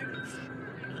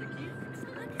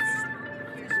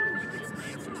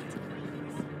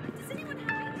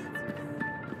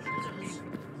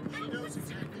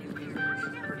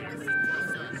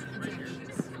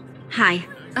 Hi.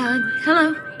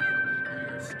 Hello.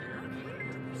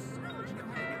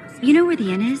 You know where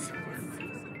the inn is?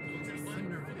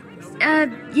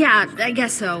 Yeah, I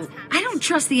guess so. I don't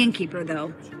trust the innkeeper,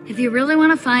 though. If you really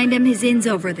want to find him, his inn's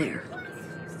over there.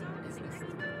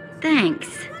 Thanks.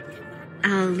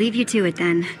 I'll leave you to it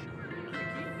then.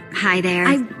 Hi there.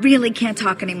 I really can't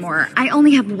talk anymore. I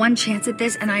only have one chance at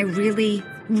this, and I really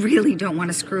don't want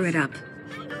to screw it up.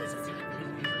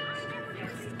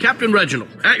 Captain Reginald,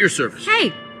 at your service.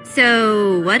 Hey,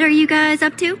 so what are you guys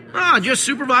up to? Just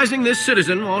supervising this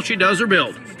citizen while she does her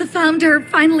build. The founder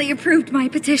finally approved my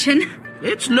petition.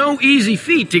 It's no easy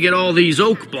feat to get all these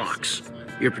oak blocks.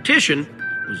 Your petition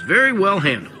was very well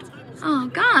handled. Oh,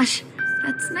 gosh.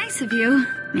 That's nice of you.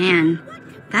 Man,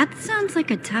 that sounds like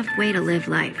a tough way to live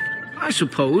life. I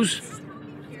suppose.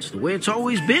 It's the way it's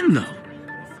always been, though.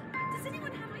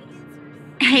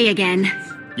 Hey again.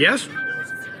 Yes?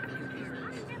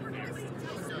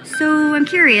 So, I'm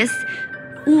curious,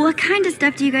 what kind of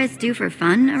stuff do you guys do for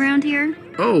fun around here?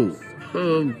 Oh,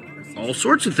 all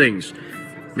sorts of things.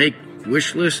 Make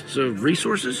wish lists of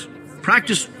resources.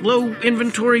 Practice low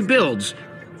inventory builds.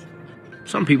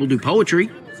 Some people do poetry.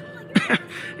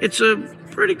 It's a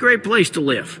pretty great place to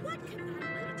live.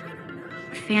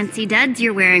 Fancy duds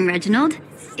you're wearing, Reginald.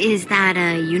 Is that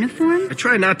a uniform? I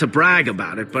try not to brag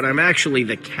about it, but I'm actually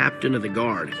the captain of the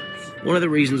guard. One of the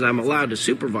reasons I'm allowed to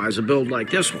supervise a build like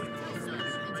this one.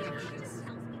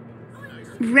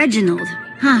 Reginald,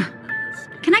 huh?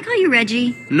 Can I call you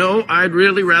Reggie? No, I'd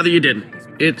really rather you didn't.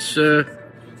 It's,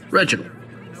 Reginald.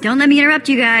 Don't let me interrupt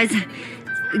you guys.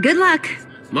 Good luck.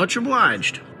 Much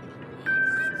obliged.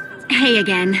 Hey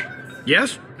again.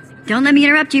 Yes? Don't let me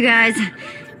interrupt you guys.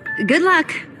 Good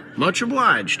luck. Much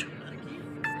obliged.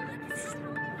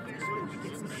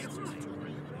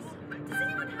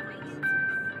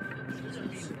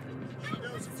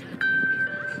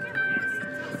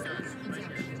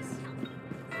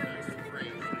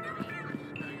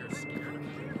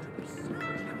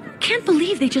 Can't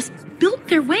believe they just built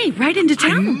their way right into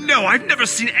town. No, I've never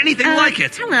seen anything like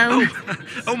it. Hello.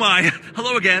 Oh my.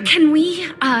 Hello again. Can we,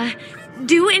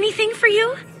 do anything for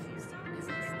you?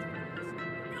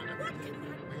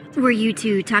 Were you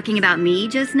two talking about me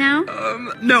just now?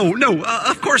 No,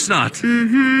 of course not.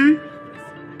 Mm-hmm.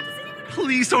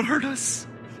 Please don't hurt us.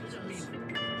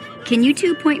 Can you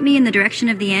two point me in the direction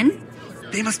of the inn?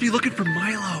 They must be looking for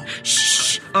Milo.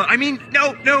 Shh.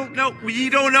 No. We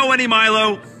don't know any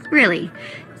Milo. Really?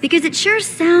 Because it sure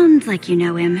sounds like you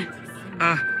know him.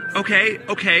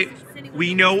 Okay.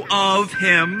 We know of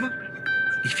him.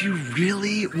 If you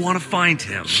really want to find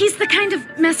him... He's the kind of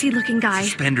messy-looking guy.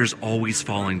 Suspenders always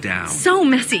falling down. So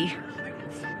messy.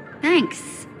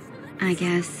 Thanks, I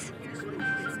guess.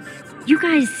 You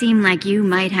guys seem like you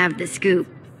might have the scoop.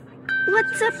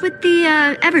 What's up with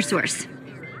the, Eversource?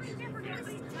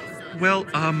 Well,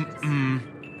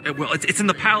 it's in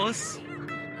the palace.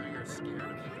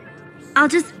 I'll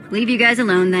just leave you guys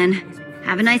alone then.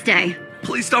 Have a nice day.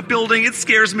 Please stop building. It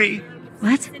scares me.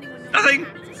 What? Nothing.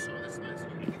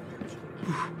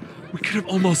 We could have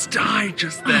almost died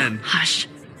just then. Oh, hush.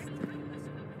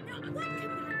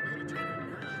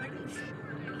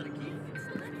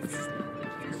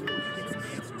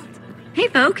 Hey,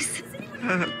 folks.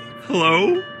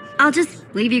 Hello? I'll just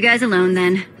leave you guys alone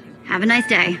then. Have a nice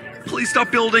day. Please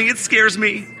stop building. It scares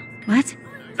me. What?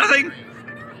 Nothing.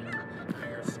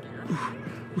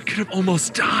 We could have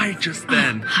almost died just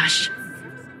then. Oh, hush.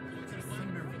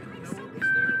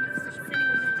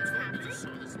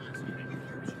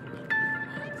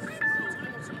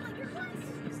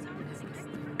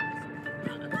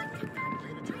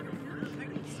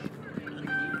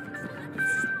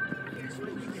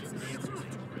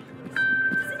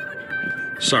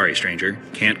 Sorry, stranger.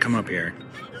 Can't come up here.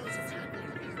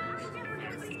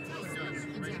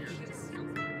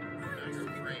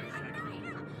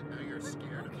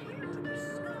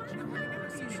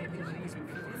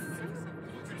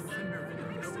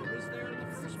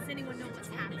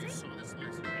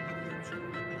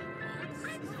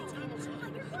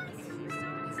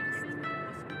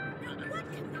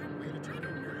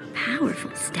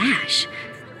 Powerful stash.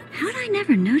 How'd I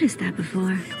never notice that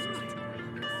before?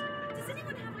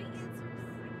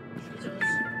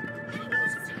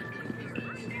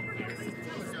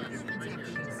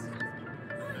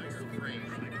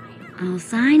 All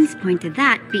signs point to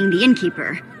that being the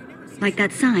innkeeper. Like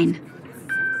that sign.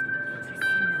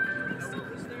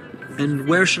 And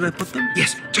where should I put them?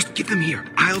 Yes, just get them here.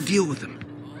 I'll deal with them.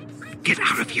 Get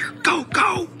out of here. Go!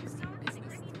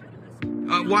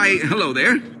 Why, hello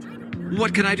there.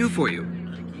 What can I do for you?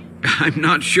 I'm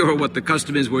not sure what the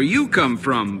custom is where you come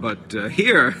from, but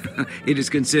here, it is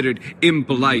considered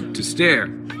impolite to stare.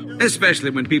 Especially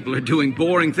when people are doing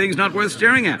boring things not worth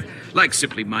staring at, like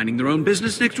simply minding their own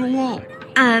business next to a wall.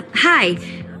 Hi.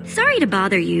 Sorry to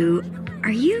bother you.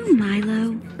 Are you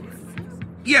Milo?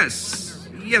 Yes,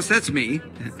 that's me.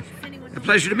 A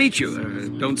pleasure to meet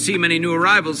you. Don't see many new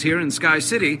arrivals here in Sky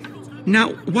City.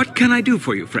 Now, what can I do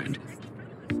for you, friend?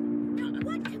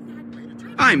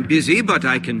 I'm busy, but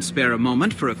I can spare a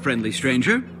moment for a friendly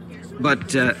stranger.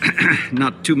 But,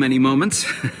 not too many moments.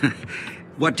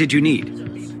 What did you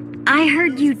need? I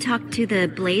heard you talk to the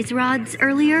blaze rods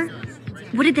earlier.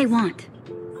 What did they want?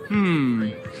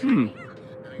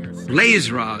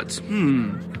 Blaze rods.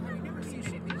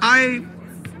 I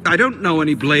don't know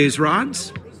any blaze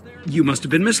rods. You must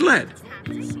have been misled.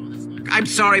 I'm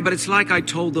sorry, but it's like I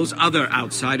told those other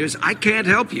outsiders. I can't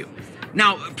help you.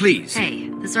 Now, please. Hey,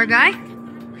 this our guy?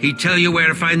 He tell you where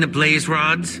to find the blaze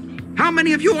rods? How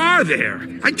many of you are there?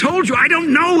 I told you I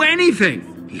don't know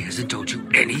anything. He hasn't told you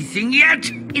anything yet?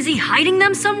 Is he hiding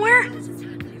them somewhere?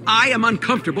 I am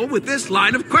uncomfortable with this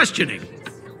line of questioning.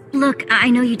 Look, I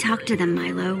know you talked to them,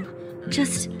 Milo.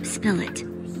 Just spill it.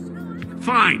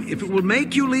 Fine, if it will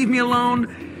make you leave me alone.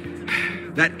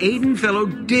 That Aiden fellow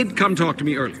did come talk to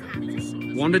me earlier.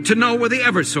 Wanted to know where the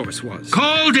Eversource was.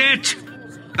 Called it!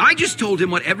 I just told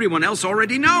him what everyone else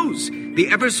already knows. The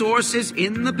Eversource is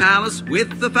in the palace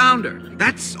with the founder.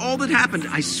 That's all that happened,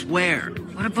 I swear.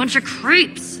 What a bunch of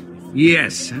creeps.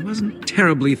 Yes, I wasn't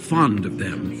terribly fond of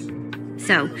them.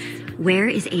 So, where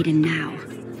is Aiden now?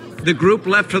 The group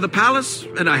left for the palace,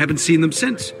 and I haven't seen them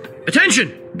since.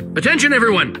 Attention! Attention,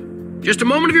 everyone! Just a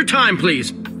moment of your time,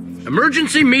 please.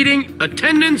 Emergency meeting,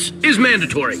 attendance is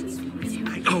mandatory.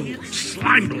 Oh,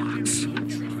 slime blocks.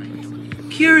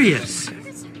 Curious.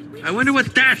 I wonder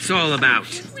what that's all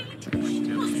about.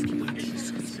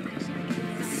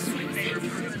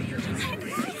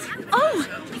 Oh,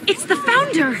 it's the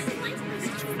founder.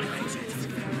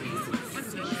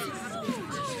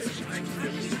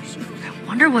 I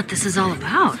wonder what this is all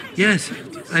about. Yes,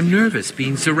 I'm nervous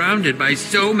being surrounded by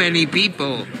so many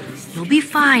people. You'll be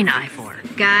fine,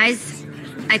 I4. Guys,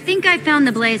 I think I found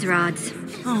the blaze rods.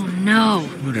 Oh no.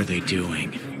 What are they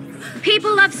doing?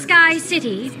 People of Sky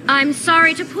City, I'm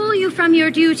sorry to pull you from your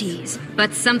duties,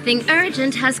 but something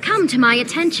urgent has come to my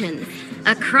attention.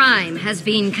 A crime has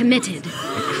been committed. A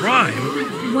crime?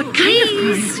 What kind of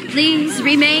crime? Please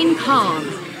remain calm.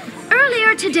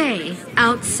 Earlier today,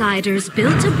 outsiders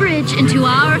built a bridge into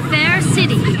our fair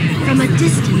city from a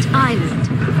distant island.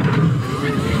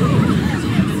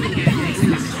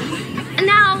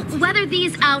 Now, whether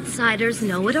these outsiders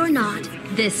know it or not,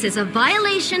 this is a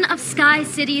violation of Sky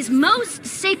City's most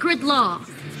sacred law.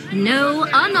 No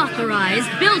unauthorized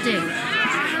building.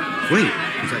 Wait,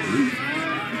 is that you?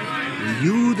 Are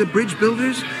you the bridge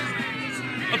builders?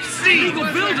 Obscene!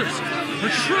 Illegal builders!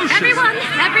 Atrocious!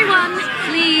 Everyone,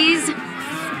 please.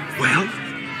 Well?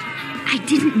 I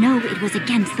didn't know it was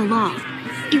against the law.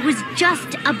 It was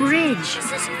just a bridge.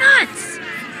 This is nuts!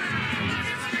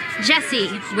 Jesse,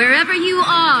 wherever you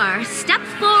are, step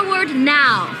forward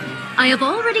now. I have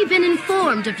already been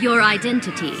informed of your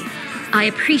identity. I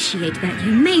appreciate that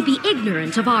you may be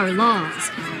ignorant of our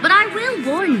laws, but I will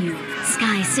warn you,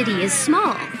 Sky City is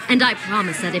small, and I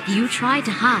promise that if you try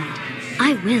to hide,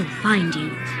 I will find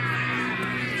you.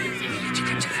 We need to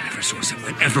get to that Eversource at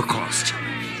whatever cost.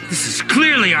 This is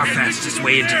clearly our fastest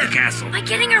way into the castle. Am I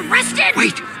getting arrested?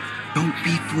 Wait! Don't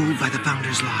be fooled by the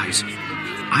Founder's lies.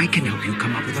 I can help you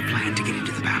come up with a plan to get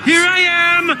into the palace. Here I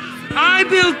am! I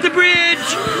built the bridge!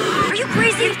 Are you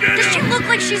crazy? Does she look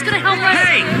like she's gonna help us?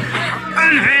 Hey!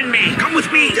 Unhand me! Come with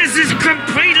me! This is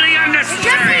completely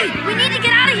unnecessary! Jesse! We need to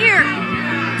get out of here!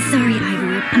 Sorry,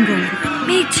 Ivor. I'm going.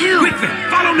 Me too! Quick then!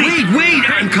 Follow me! Wait!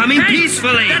 I'm coming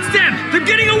peacefully! That's them! They're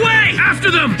getting away!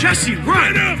 After them! Jesse,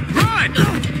 run! Run!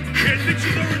 Can't think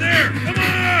she's over there! Come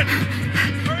on!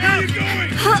 Where are you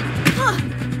going?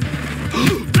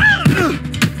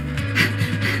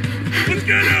 Let's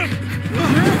get him!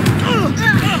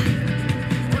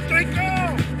 Where'd they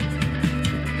go?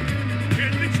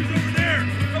 Can't think she's over there!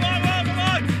 Come on, come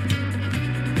on!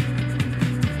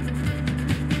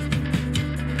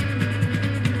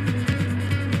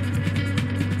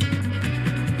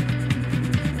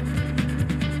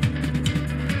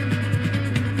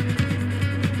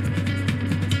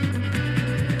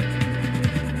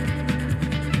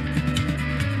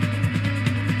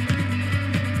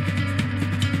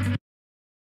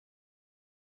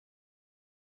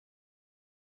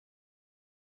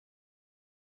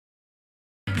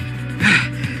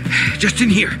 Just in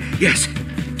here, yes.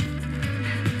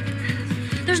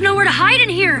 There's nowhere to hide in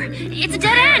here. It's a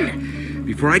dead end.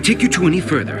 Before I take you to any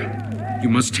further, you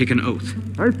must take an oath.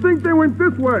 I think they went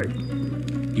this way.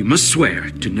 You must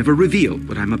swear to never reveal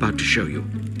what I'm about to show you.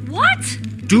 What?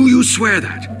 Do you swear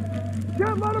that?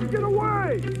 Can't let them get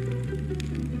away!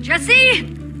 Jesse?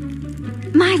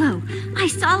 Milo, I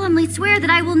solemnly swear that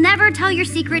I will never tell your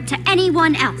secret to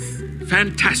anyone else.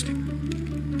 Fantastic.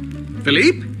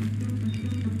 Philippe?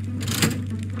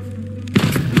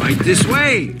 Right this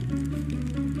way.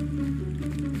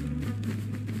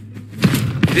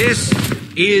 This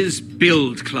is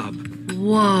Build Club.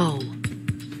 Whoa.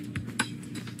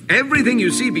 Everything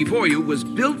you see before you was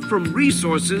built from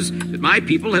resources that my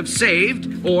people have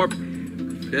saved or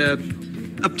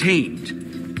obtained.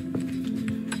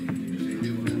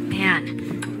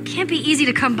 Man, can't be easy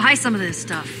to come by some of this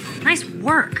stuff. Nice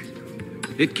work.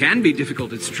 It can be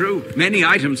difficult, it's true. Many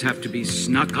items have to be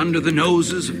snuck under the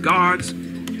noses of guards.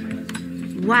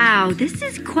 Wow, this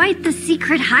is quite the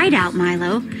secret hideout,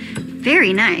 Milo.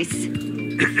 Very nice.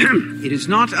 It is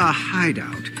not a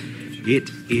hideout.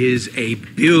 It is a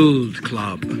build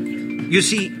club. You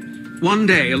see, one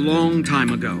day, a long time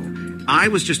ago, I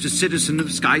was just a citizen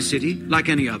of Sky City, like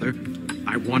any other.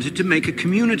 I wanted to make a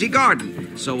community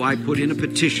garden, so I put in a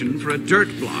petition for a dirt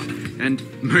block, and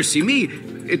mercy me,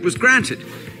 it was granted.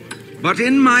 But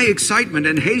in my excitement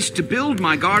and haste to build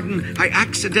my garden, I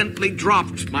accidentally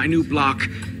dropped my new block,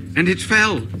 and it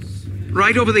fell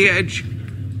right over the edge.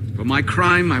 For my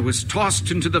crime, I was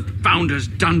tossed into the Founder's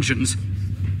dungeons.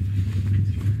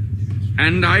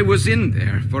 And I was in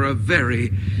there for a very,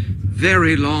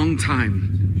 very long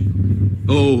time.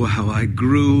 Oh, how I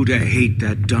grew to hate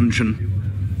that dungeon.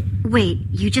 Wait,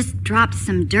 you just dropped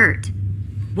some dirt.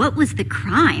 What was the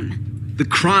crime? The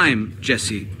crime,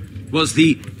 Jesse, was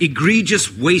the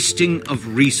egregious wasting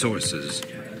of resources.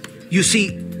 You see,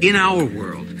 in our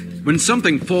world, when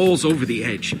something falls over the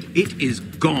edge, it is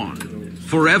gone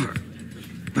forever.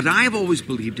 But I have always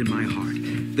believed in my heart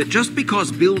that just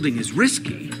because building is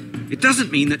risky, it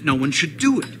doesn't mean that no one should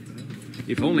do it.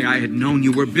 If only I had known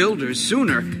you were builders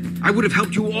sooner, I would have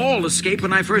helped you all escape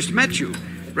when I first met you,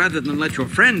 rather than let your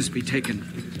friends be taken.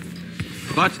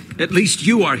 But at least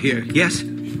you are here, yes?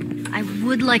 I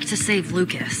would like to save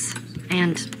Lucas.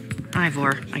 And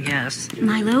Ivor, I guess.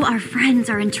 Milo, our friends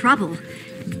are in trouble.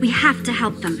 We have to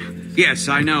help them. Yes,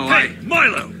 I know. Hey,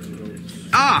 Milo!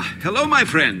 Ah, hello, my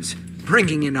friends.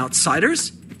 Bringing in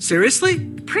outsiders? Seriously?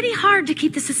 Pretty hard to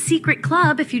keep this a secret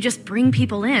club if you just bring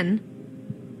people in.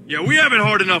 Yeah, we have it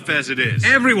hard enough as it is.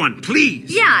 Everyone,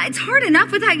 please. Yeah, it's hard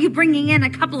enough without you bringing in a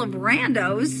couple of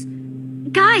randos.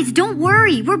 Guys, don't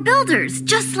worry. We're builders,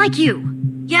 just like you.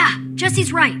 Yeah,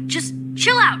 Jesse's right. Just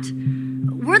chill out.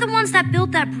 We're the ones that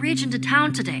built that bridge into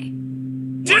town today.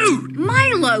 Dude!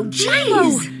 Milo, jeez!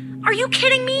 Milo, are you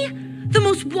kidding me? The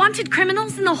most wanted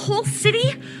criminals in the whole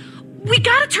city? We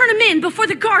gotta turn them in before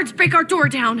the guards break our door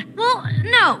down. Well,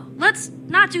 no, let's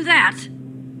not do that.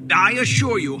 I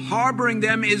assure you, harboring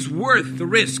them is worth the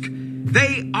risk.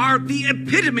 They are the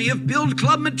epitome of Build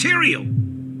Club material.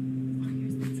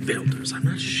 Builders, I'm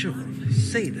not sure. They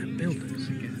say they're builders.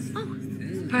 Oh,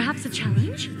 perhaps a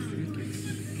challenge?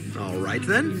 All right,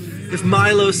 then. If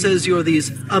Milo says you're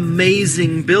these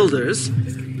amazing builders,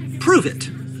 prove it.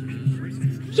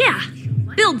 Yeah,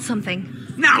 build something.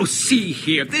 Now see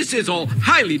here, this is all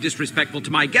highly disrespectful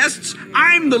to my guests.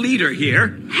 I'm the leader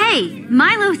here. Hey,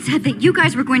 Milo said that you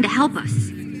guys were going to help us.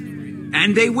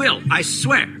 And they will, I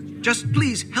swear. Just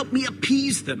please help me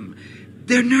appease them.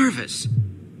 They're nervous.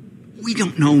 We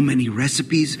don't know many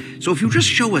recipes, so if you just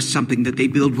show us something that they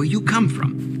build where you come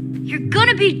from. You're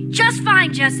gonna be just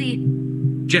fine, Jesse.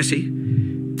 Jesse,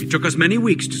 it took us many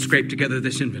weeks to scrape together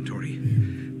this inventory.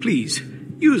 Please,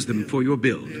 use them for your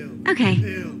build. Okay,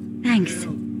 thanks.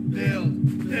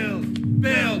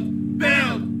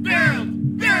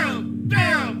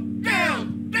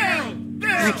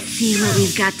 Let's see what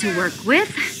we've got to work with.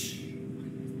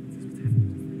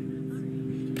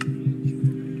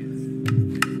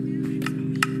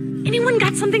 Anyone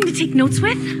got something to take notes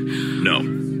with? No.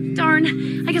 Darn,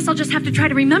 I guess I'll just have to try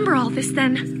to remember all this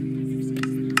then.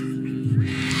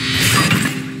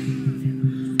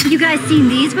 You guys seen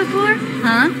these before?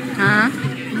 Huh?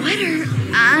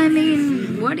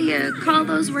 What do you call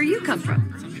those where you come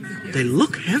from? They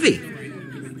look heavy.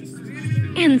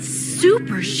 And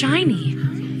super shiny.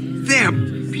 They're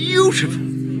beautiful.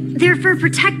 They're for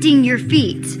protecting your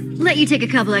feet. Let you take a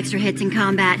couple extra hits in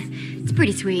combat. It's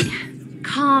pretty sweet.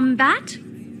 Combat?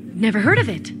 Never heard of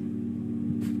it.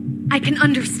 I can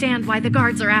understand why the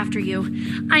guards are after you.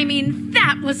 I mean,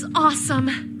 that was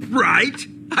awesome. Right?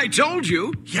 I told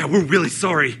you. Yeah, we're really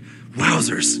sorry.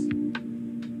 Wowzers.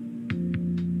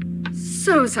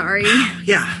 So sorry.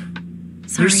 Yeah.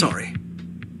 Sorry. You're sorry.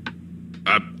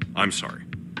 I'm sorry.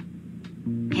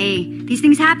 Hey, these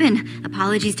things happen.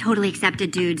 Apologies totally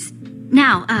accepted, dudes.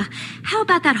 Now, how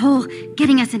about that whole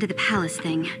getting us into the palace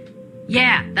thing?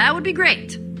 Yeah, that would be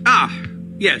great. Ah,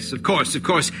 yes, of course.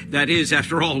 That is,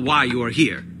 after all, why you are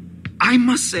here. I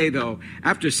must say, though,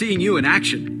 after seeing you in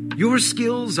action, Your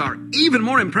skills are even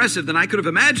more impressive than I could have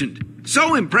imagined.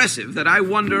 So impressive that I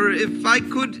wonder if I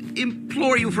could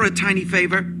implore you for a tiny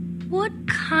favor. What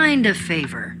kind of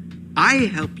favor? I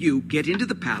help you get into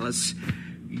the palace.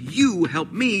 You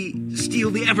help me steal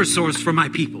the Eversource for my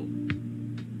people.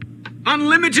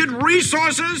 Unlimited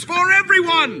resources for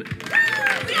everyone!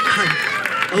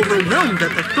 I'm overwhelmed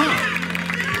at the thought.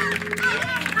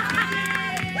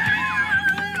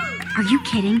 Are you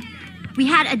kidding? We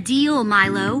had a deal,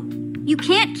 Milo. You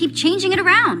can't keep changing it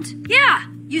around. Yeah,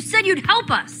 you said you'd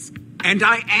help us. And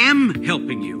I am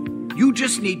helping you. You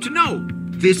just need to know.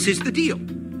 This is the deal.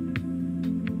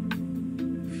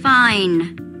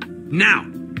 Fine. Now,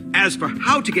 as for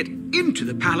how to get into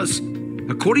the palace,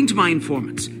 according to my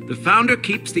informants, the founder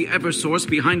keeps the Eversource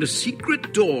behind a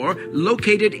secret door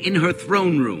located in her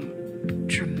throne room.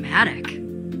 Dramatic.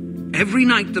 Every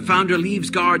night the founder leaves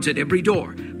guards at every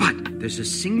door, but there's a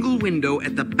single window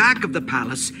at the back of the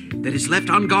palace that is left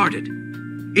unguarded.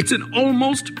 It's an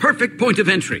almost perfect point of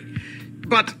entry,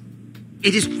 but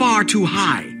it is far too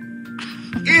high.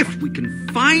 If we can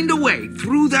find a way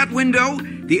through that window,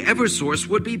 the Eversource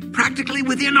would be practically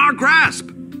within our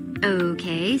grasp.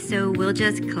 Okay, so we'll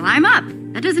just climb up.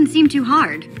 That doesn't seem too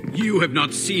hard. You have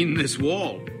not seen this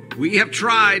wall. We have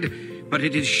tried, but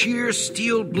it is sheer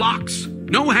steel blocks.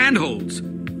 No handholds.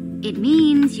 It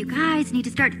means you guys need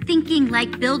to start thinking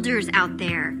like builders out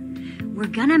there. We're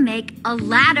gonna make a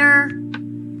ladder.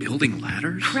 Building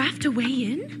ladders? Craft a way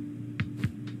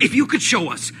in? If you could show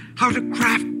us how to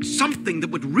craft something that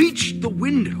would reach the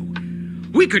window,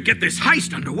 we could get this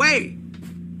heist underway.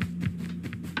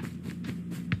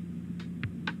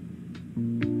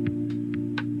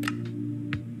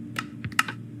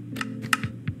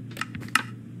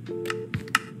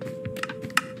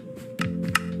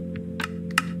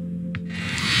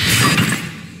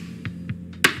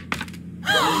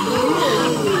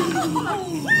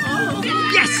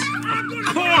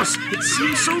 It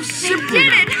seems so simple. They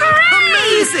did it! Hooray!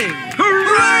 Amazing!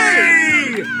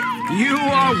 Hooray! You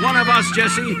are one of us,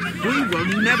 Jesse. We will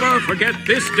never forget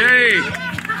this day.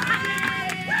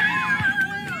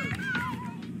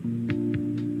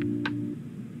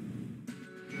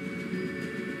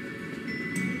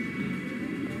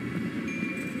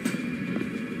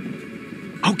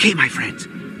 Okay, my friends.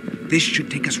 This should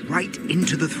take us right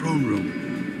into the throne room.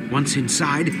 Once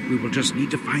inside, we will just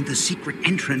need to find the secret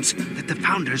entrance that the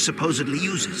founder supposedly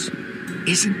uses.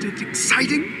 Isn't it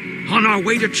exciting? On our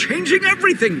way to changing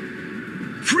everything!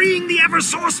 Freeing the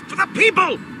Eversource for the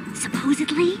people!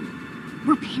 Supposedly?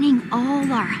 We're pinning all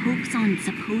our hopes on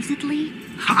supposedly?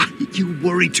 Ha! You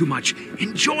worry too much.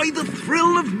 Enjoy the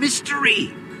thrill of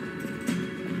mystery!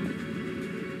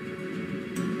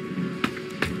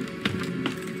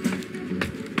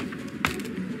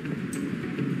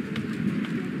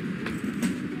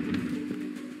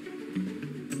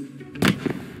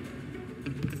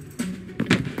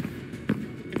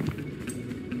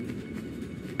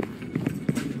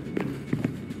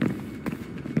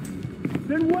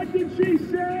 Then what did she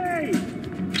say?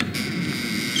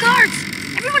 Guards!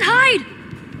 Everyone hide!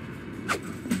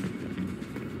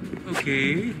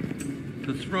 Okay.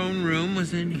 The throne room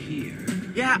was in here.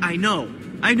 Yeah, I know.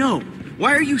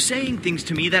 Why are you saying things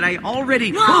to me that I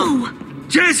already... Whoa!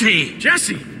 Jesse!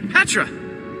 Jesse! Petra!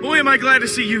 Boy, am I glad to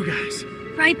see you guys.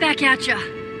 Right back at ya.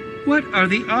 What are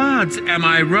the odds? Am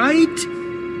I right?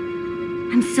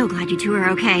 I'm so glad you two are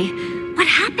okay. What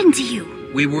happened to you?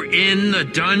 We were in the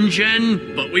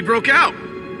dungeon. But we broke out.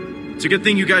 It's a good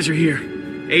thing you guys are here.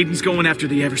 Aiden's going after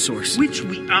the Eversource. Which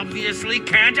we obviously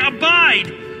can't abide.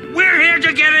 We're here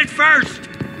to get it first.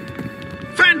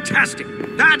 Fantastic!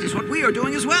 That is what we are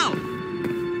doing as well.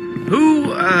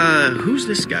 Who's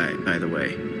this guy, by the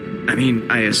way? I mean,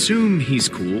 I assume he's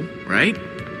cool, right?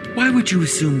 Why would you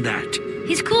assume that?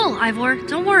 He's cool, Ivor.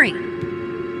 Don't worry.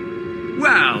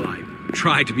 Well, I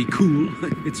try to be cool.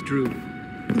 It's true.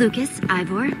 Lucas,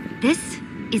 Ivor, this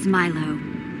is Milo.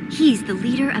 He's the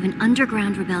leader of an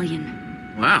underground rebellion.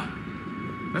 Wow.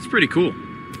 That's pretty cool.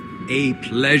 A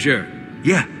pleasure.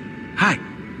 Yeah. Hi.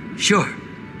 Sure.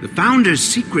 The founder's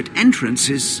secret entrance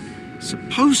is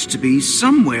supposed to be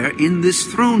somewhere in this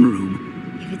throne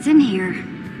room. If it's in here,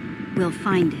 we'll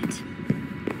find it.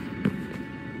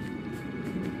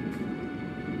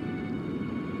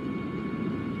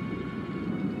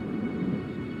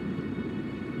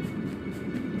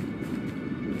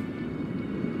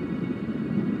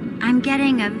 I'm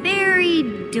getting a very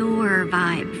door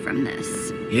vibe from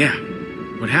this. Yeah.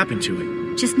 What happened to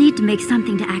it? Just need to make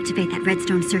something to activate that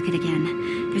redstone circuit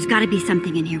again. There's gotta be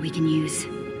something in here we can use.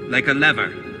 Like a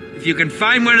lever. If you can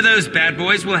find one of those bad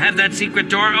boys, we'll have that secret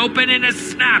door open in a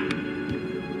snap.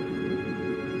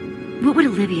 What would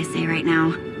Olivia say right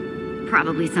now?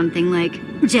 Probably something like,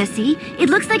 Jesse, it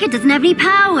looks like it doesn't have any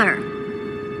power.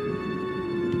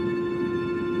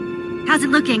 How's it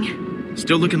looking?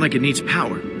 Still looking like it needs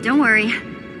power. Don't worry.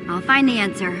 I'll find the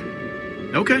answer.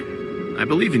 Okay, I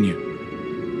believe in you.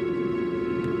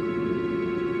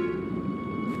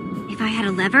 If I had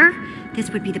a lever, this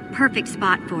would be the perfect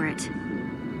spot for it.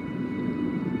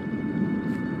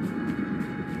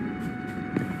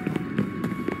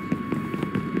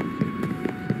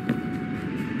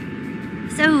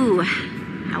 So,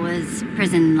 how was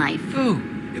prison life? Oh,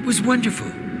 it was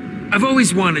wonderful. I've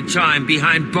always wanted time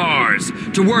behind bars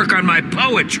to work on my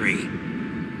poetry.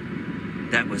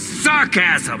 That was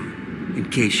sarcasm, in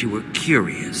case you were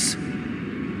curious.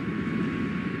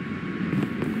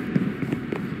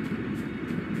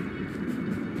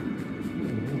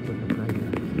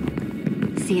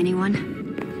 See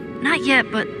anyone? Not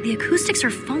yet, but the acoustics are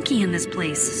funky in this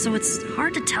place, so it's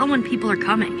hard to tell when people are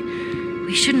coming.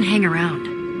 We shouldn't hang around.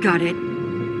 Got it.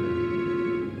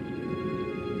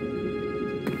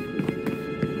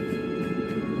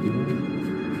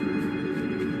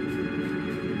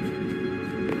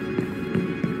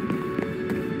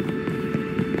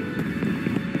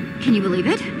 Can you believe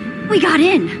it? We got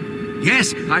in!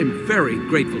 Yes, I'm very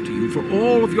grateful to you for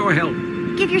all of your help.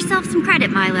 Give yourself some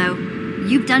credit, Milo.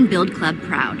 You've done Build Club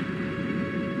proud.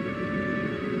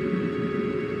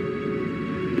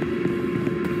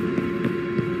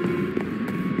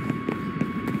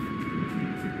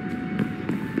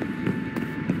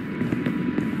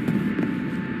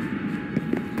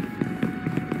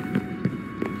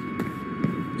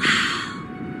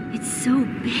 Wow, it's so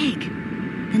big.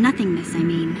 The nothingness, I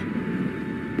mean.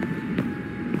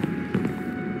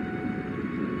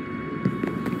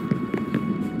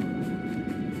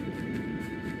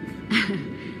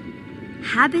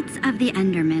 Habits of the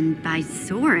Enderman by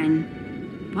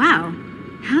Soren. Wow,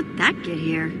 how'd that get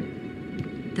here?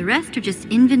 The rest are just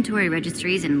inventory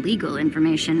registries and legal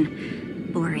information.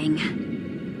 Boring.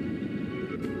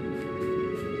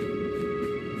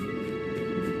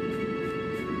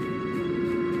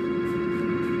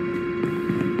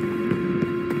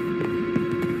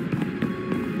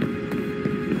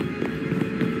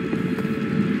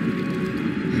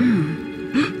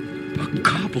 A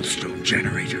cobblestone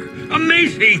generator.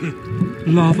 Amazing!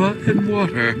 Lava and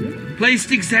water,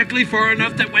 placed exactly far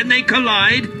enough that when they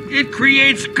collide, it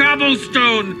creates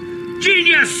cobblestone.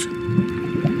 Genius!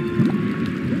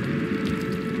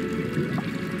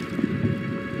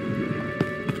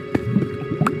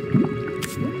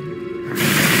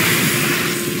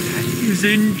 That is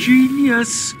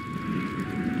ingenious.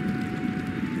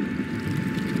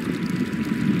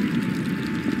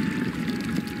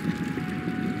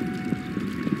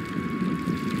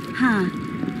 Huh.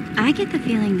 I get the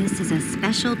feeling this is a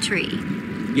special tree.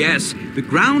 Yes, the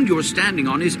ground you're standing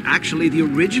on is actually the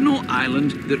original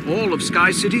island that all of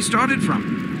Sky City started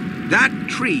from. That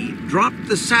tree dropped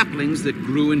the saplings that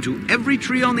grew into every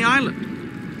tree on the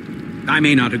island. I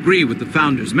may not agree with the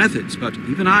founder's methods, but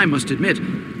even I must admit,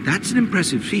 that's an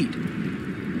impressive feat.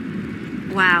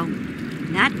 Wow.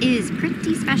 That is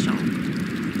pretty special.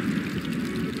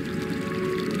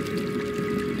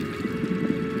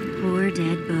 Poor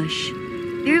dead bush.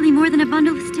 Barely more than a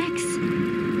bundle of sticks.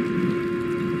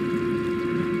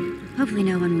 Hopefully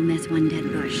no one will miss one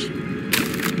dead bush.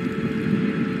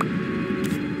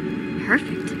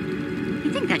 Perfect. I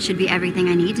think that should be everything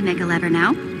I need to make a lever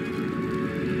now.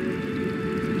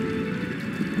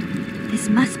 This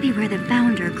must be where the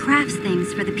founder crafts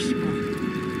things for the people.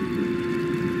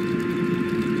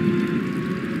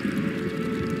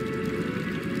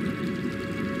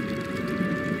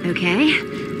 Okay,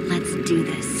 let's do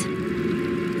this.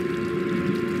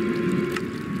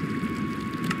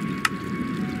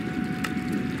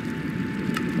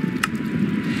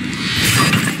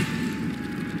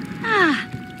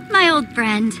 My old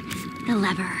friend, the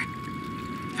lever.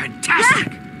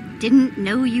 Fantastic! Didn't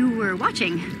know you were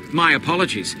watching. My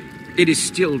apologies. It is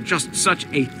still just such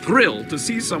a thrill to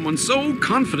see someone so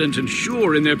confident and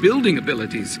sure in their building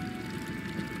abilities.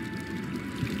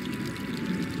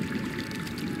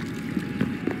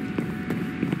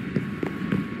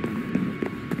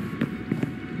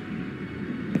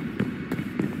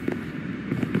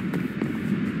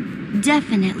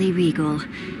 Definitely regal.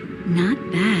 Not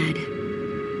bad.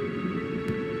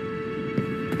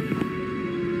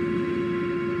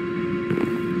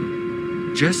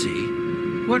 Jesse,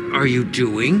 what are you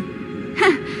doing?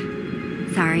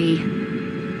 Sorry.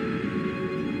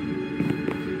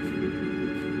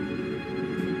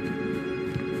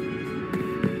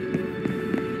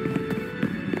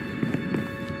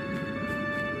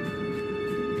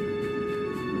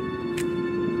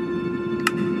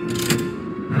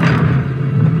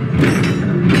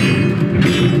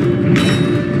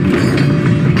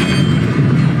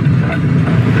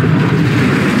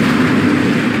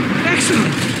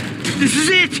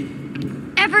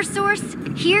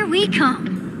 we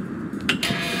come.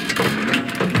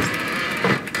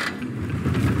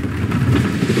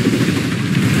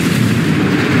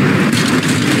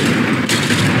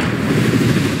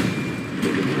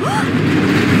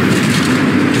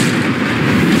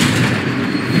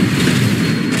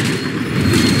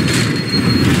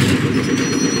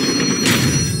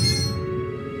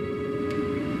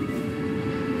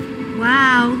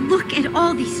 Wow, look at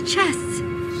all these chests.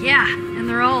 Yeah, and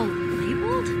they're all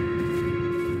labeled?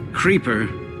 Creeper,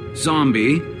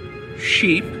 zombie,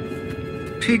 sheep,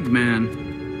 pigman.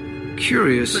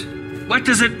 Curious. But what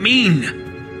does it mean?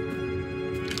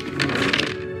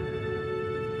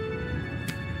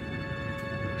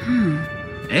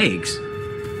 Eggs?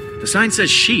 The sign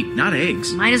says sheep, not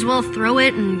eggs. Might as well throw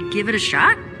it and give it a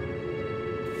shot.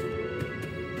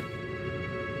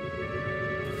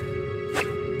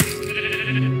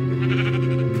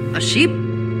 A sheep?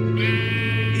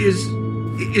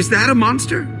 Is that a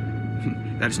monster?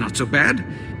 That's not so bad.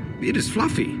 It is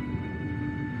fluffy.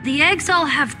 The eggs all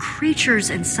have creatures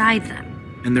inside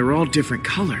them. And they're all different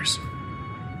colors.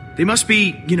 They must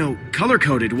be,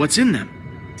 color-coded what's in them.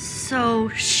 So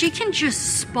she can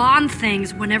just spawn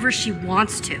things whenever she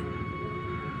wants to.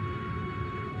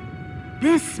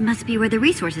 This must be where the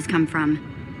resources come from.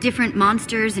 Different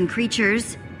monsters and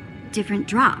creatures, different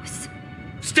drops.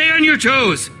 Stay on your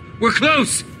toes! We're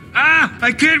close!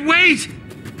 I can't wait!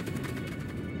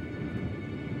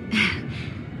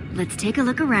 Let's take a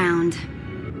look around.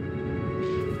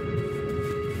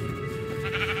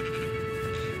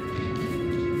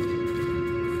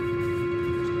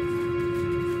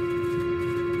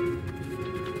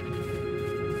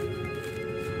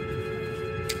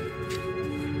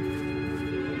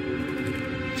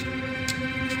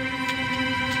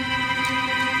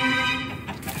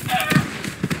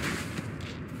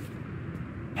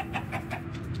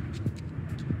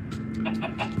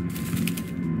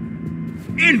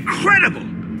 Incredible!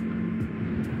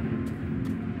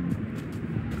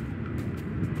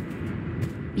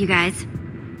 You guys,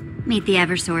 meet the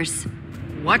Eversource.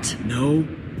 What? No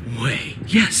way.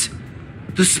 Yes,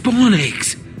 the spawn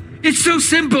eggs. It's so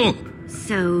simple!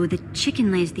 So the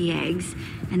chicken lays the eggs,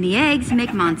 and the eggs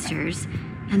make monsters,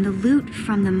 and the loot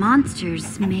from the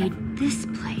monsters made this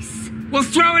place. Well,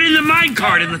 throw it in the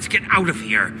minecart and let's get out of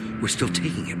here. We're still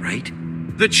taking it, right?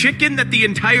 The chicken that the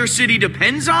entire city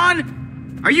depends on?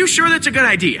 Are you sure that's a good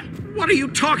idea? What are you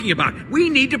talking about? We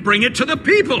need to bring it to the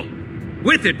people.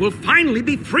 With it, we'll finally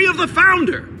be free of the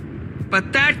founder.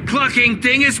 But that clucking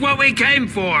thing is what we came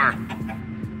for.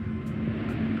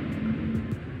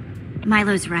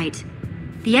 Milo's right.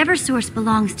 The Eversource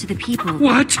belongs to the people.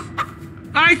 What?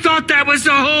 I thought that was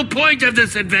the whole point of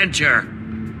this adventure.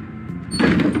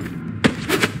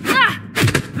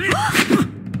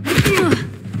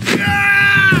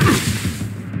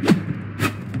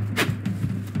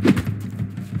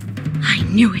 I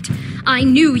knew it. I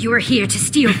knew you were here to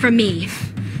steal from me.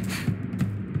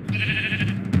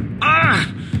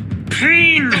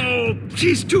 Pain! Oh,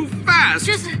 she's too fast!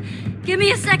 Just give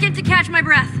me a second to catch my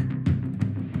breath.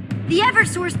 The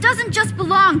Eversource doesn't just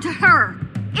belong to her.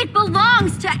 It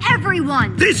belongs to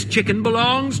everyone. This chicken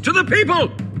belongs to the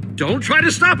people. Don't try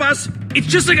to stop us. It's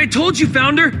just like I told you,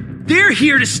 Founder. They're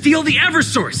here to steal the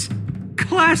Eversource.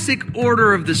 Classic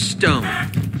Order of the Stone.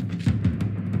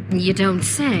 You don't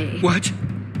say. What?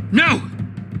 No!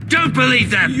 Don't believe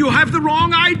them! You have the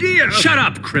wrong idea! Shut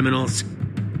up, criminals.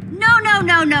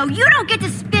 No. You don't get to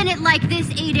spin it like this,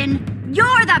 Aiden.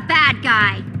 You're the bad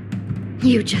guy.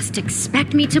 You just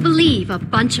expect me to believe a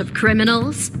bunch of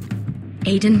criminals?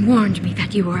 Aiden warned me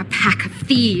that you were a pack of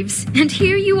thieves, and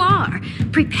here you are,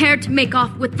 prepared to make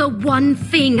off with the one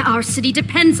thing our city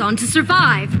depends on to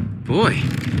survive. Boy,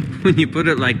 when you put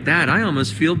it like that, I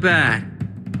almost feel bad.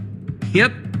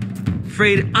 Yep,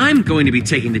 afraid I'm going to be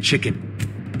taking the chicken.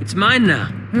 It's mine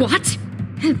now. What?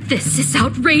 This is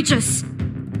outrageous.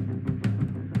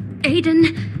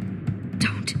 Aiden,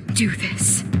 don't do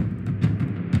this.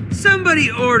 Somebody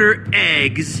order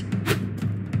eggs.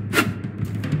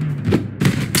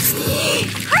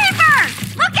 Creeper!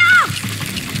 Look out!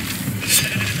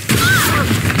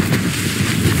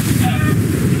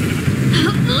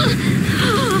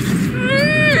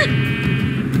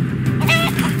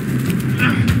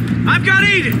 I've got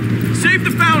Aiden! Save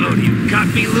the founder! Oh, you got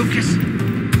me, Lucas?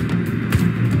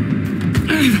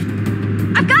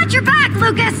 I've got your back,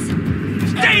 Lucas!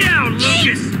 Stay down, Lucas!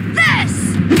 Eat this!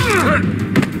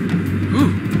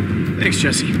 Ooh, thanks,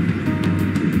 Jesse.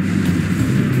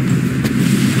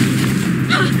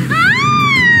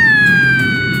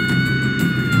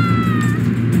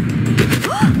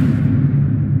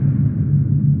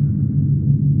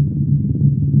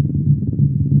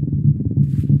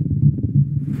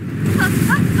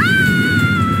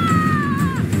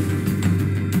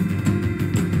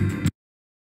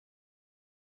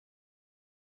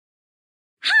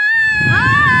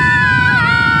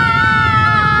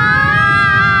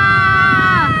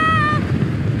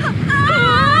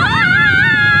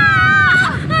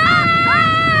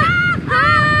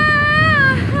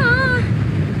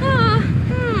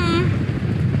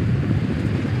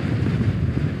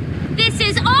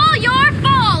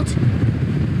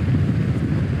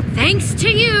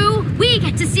 we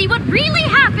get to see what really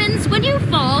happens when you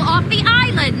fall off the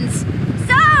islands.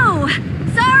 So,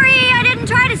 sorry I didn't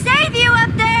try to save you up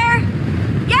there.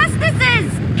 Guess this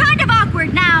is kind of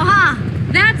awkward now, huh?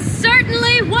 That's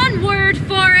certainly one word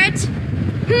for it.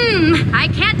 I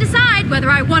can't decide whether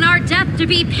I want our death to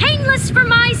be painless for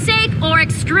my sake or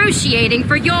excruciating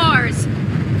for yours.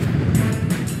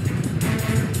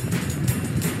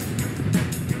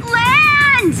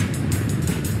 Land!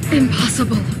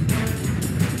 Impossible.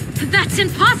 That's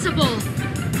impossible.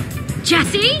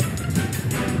 Jesse?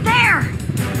 There!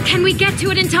 Can we get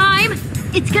to it in time?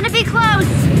 It's gonna be close.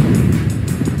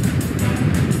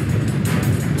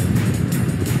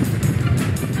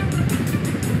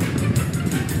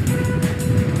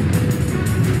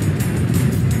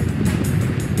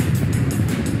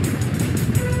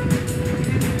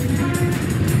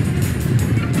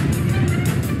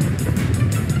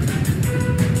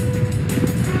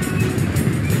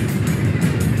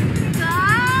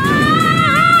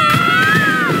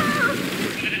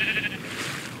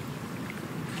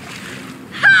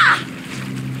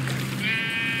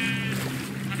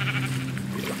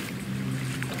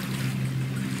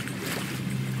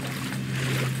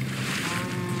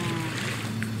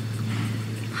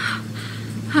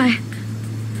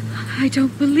 I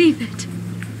don't believe it.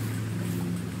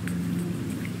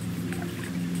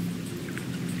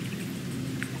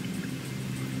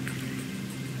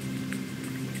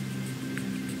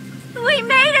 We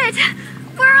made it!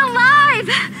 We're alive!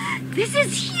 This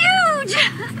is huge!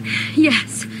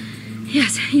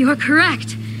 Yes, you're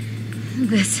correct.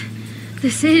 This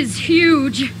is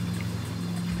huge.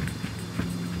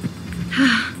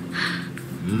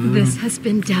 This has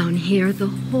been down here the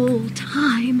whole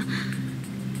time.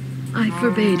 I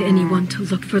forbade anyone to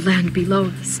look for land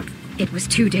below us. It was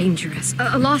too dangerous.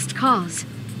 A lost cause.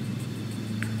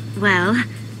 Well,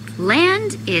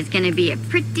 land is gonna be a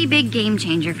pretty big game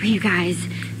changer for you guys.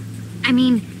 I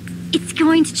mean, it's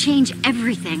going to change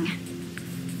everything.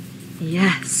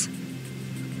 Yes.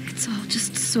 It's all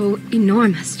just so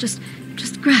enormous. Just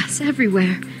grass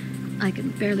everywhere. I can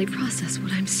barely process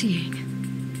what I'm seeing.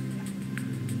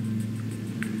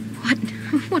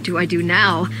 What do I do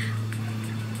now?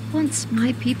 Once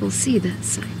my people see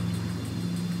this,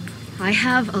 I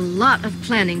have a lot of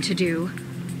planning to do.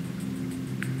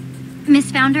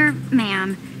 Miss Founder,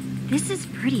 ma'am, this is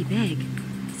pretty big.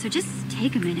 So just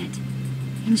take a minute.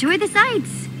 Enjoy the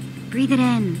sights. Breathe it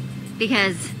in.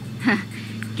 Because,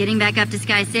 getting back up to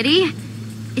Sky City,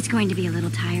 it's going to be a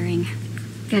little tiring.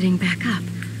 Getting back up?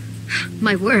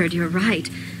 My word, you're right.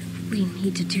 We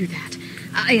need to do that.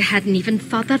 I hadn't even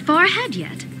thought that far ahead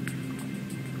yet.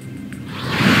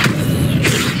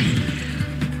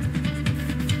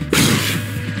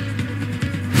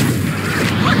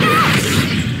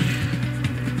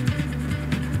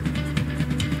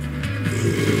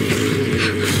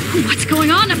 What's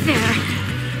going on up there?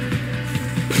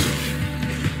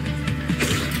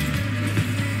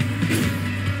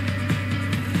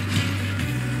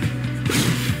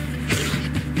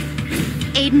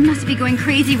 Aiden must be going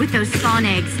crazy with those spawn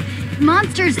eggs.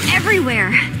 Monsters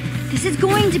everywhere. This is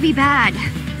going to be bad.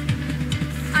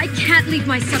 I can't leave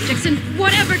my subjects in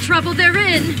whatever trouble they're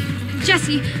in.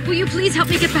 Jesse, will you please help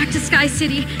me get back to Sky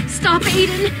City? Stop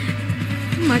Aiden.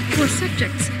 My poor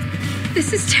subjects.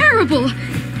 This is terrible.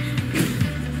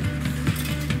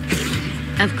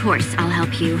 Of course, I'll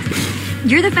help you.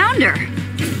 You're the founder.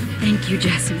 Thank you,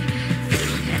 Jesse.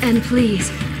 And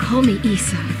please, call me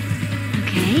Issa.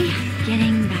 Okay,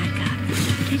 getting back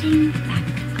up. Getting back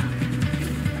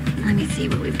up. Let me see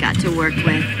what we've got to work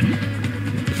with.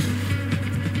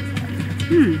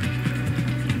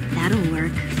 That'll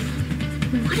work.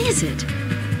 What is it?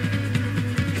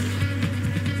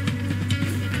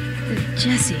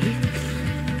 Jesse?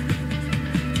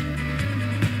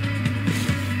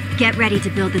 Get ready to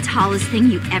build the tallest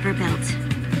thing you ever built.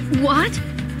 What?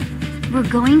 We're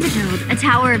going to build a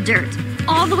tower of dirt,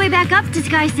 all the way back up to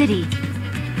Sky City.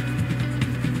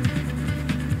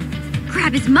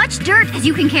 Grab as much dirt as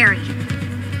you can carry.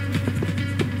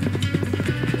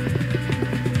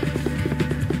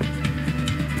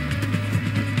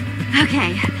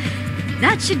 Okay,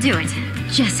 that should do it.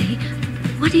 Jesse,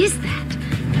 what is that?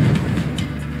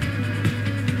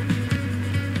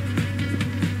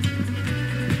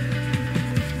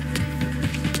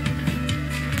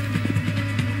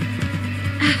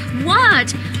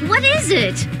 What? What is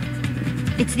it?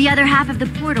 It's the other half of the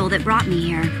portal that brought me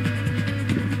here.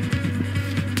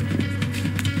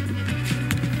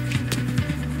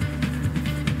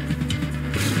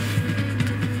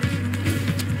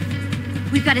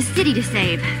 We've got a city to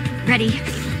save. Ready?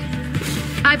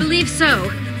 I believe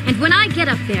so. And when I get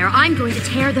up there, I'm going to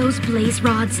tear those blaze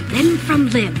rods limb from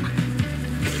limb.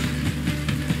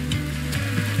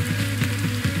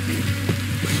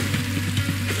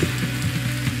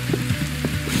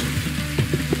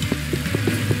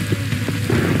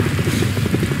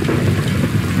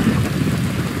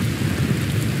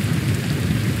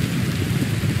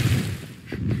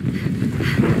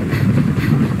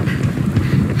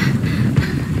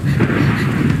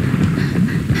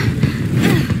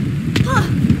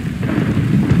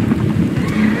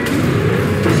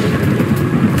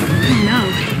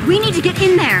 Get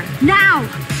in there, now!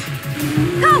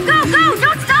 Go, go, go!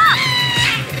 Don't stop!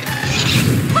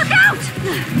 Look out!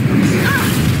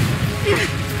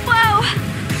 Whoa!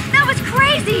 That was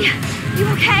crazy! You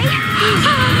okay?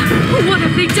 What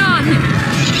have they done?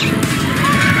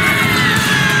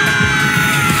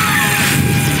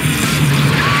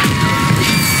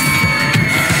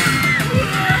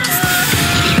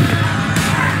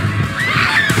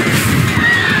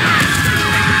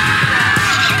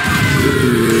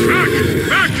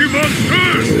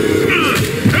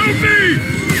 Help me!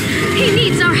 He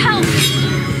needs our help!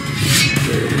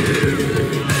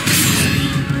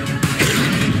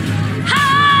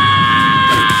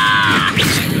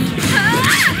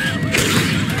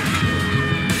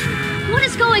 What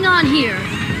is going on here?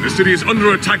 The city is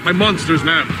under attack by monsters,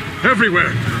 ma'am.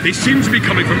 Everywhere. They seem to be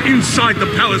coming from inside the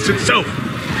palace itself.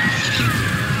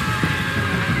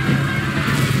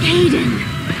 Aiden!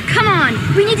 Come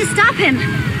on! We need to stop him!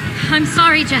 I'm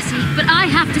sorry, Jesse, but I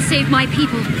have to save my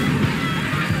people.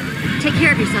 Take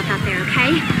care of yourself out there,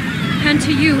 okay? And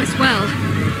to you as well.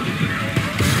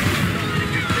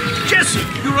 Jesse,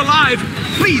 you're alive!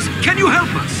 Please, can you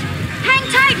help us? Hang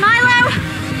tight, Milo!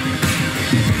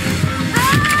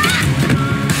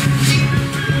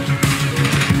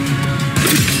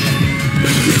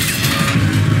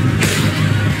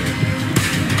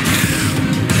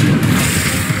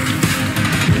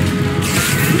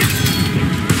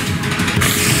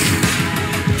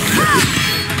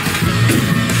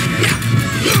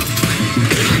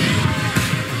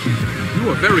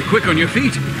 Very quick on your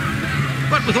feet.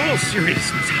 But with all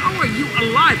seriousness, how are you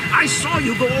alive? I saw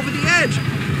you go over the edge.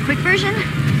 Quick version?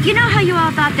 You know how you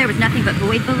all thought there was nothing but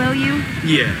void below you?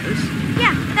 Yes.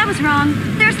 Yeah, that was wrong.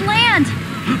 There's land.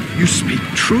 You speak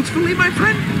truthfully, my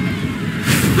friend?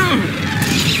 No.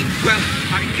 Well,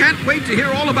 I can't wait to hear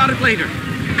all about it later.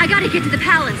 I gotta get to the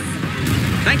palace.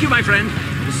 Thank you, my friend.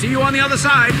 We'll see you on the other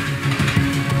side.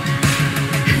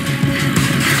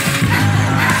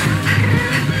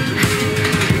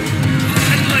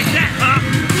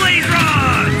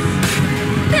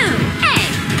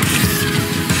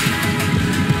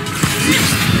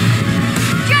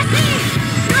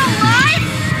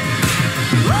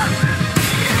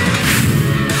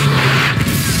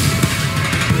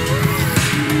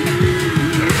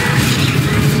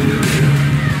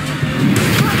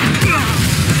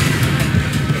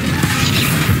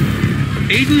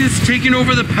 Aiden has taken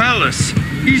over the palace.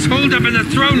 He's holed up in the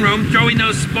throne room, throwing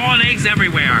those spawn eggs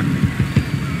everywhere.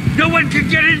 No one can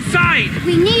get inside!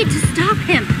 We need to stop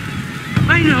him.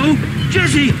 I know!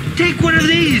 Jesse, take one of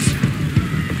these!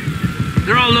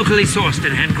 They're all locally sourced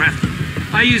and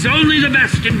handcrafted. I use only the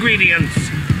best ingredients.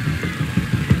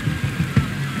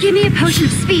 Give me a potion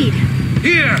of speed.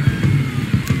 Here!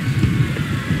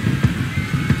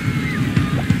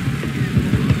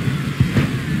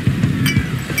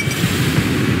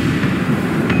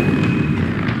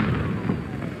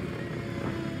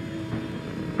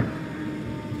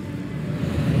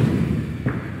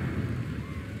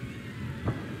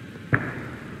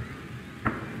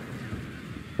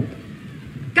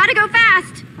 Gotta go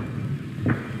fast!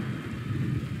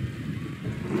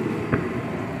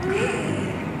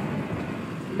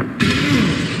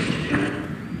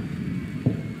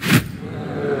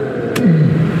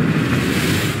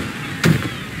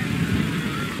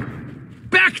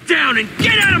 Back down and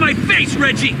get out of my face,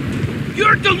 Reggie!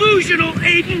 You're delusional,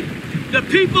 Aiden! The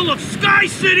people of Sky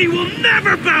City will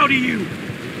never bow to you!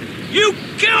 You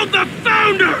killed the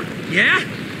founder! Yeah?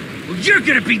 Well, you're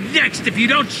gonna be next if you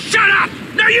don't shut up!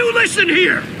 Now you listen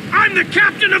here! I'm the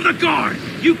captain of the guard!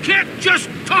 You can't just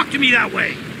talk to me that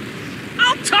way!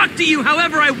 I'll talk to you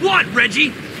however I want, Reggie!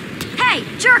 Hey,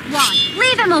 jerkwad!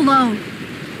 Leave him alone!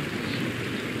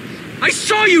 I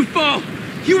saw you fall!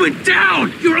 You went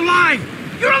down! You're alive!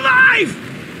 You're alive!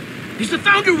 Is the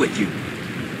founder with you?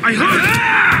 I heard...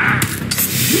 Ah!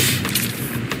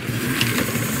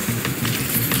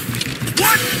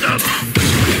 What the...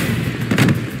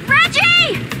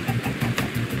 Reggie!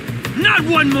 Not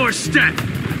one more step!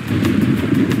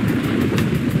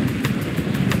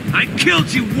 I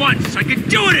killed you once, I can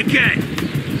do it again!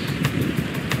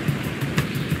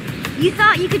 You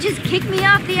thought you could just kick me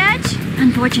off the edge?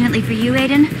 Unfortunately for you,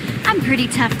 Aiden, I'm pretty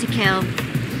tough to kill.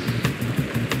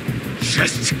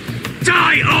 Just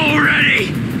die already!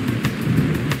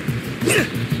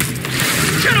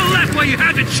 Should've left while you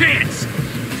had the chance!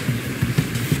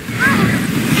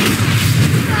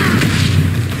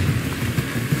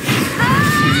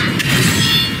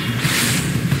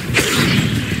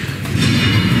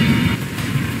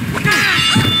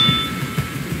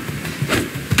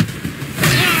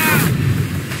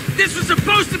 This was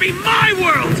supposed to be my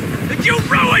world, and you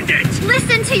ruined it!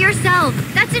 Listen to yourself!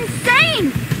 That's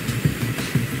insane!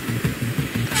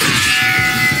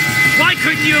 Why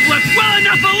couldn't you have left well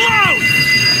enough alone?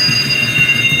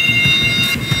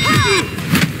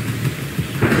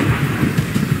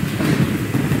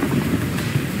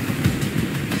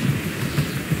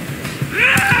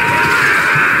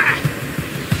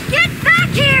 Get back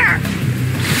here!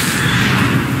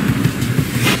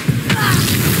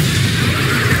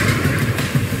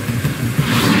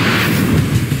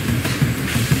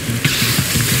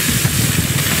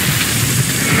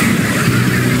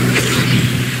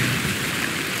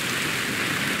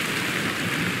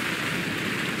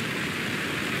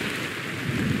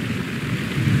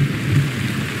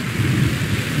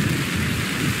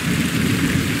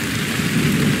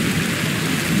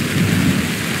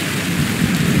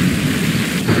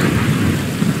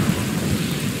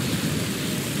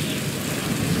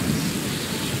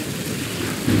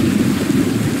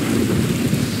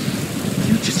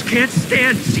 Can't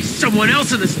stand to see someone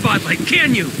else in the spotlight,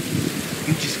 can you?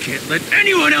 You just can't let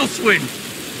anyone else win.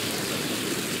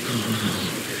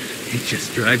 Oh, it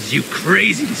just drives you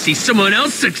crazy to see someone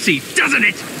else succeed, doesn't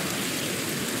it?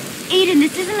 Aiden,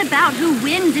 this isn't about who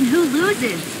wins and who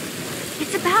loses.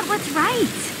 It's about what's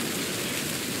right.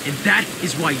 And that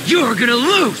is why you're gonna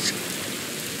lose.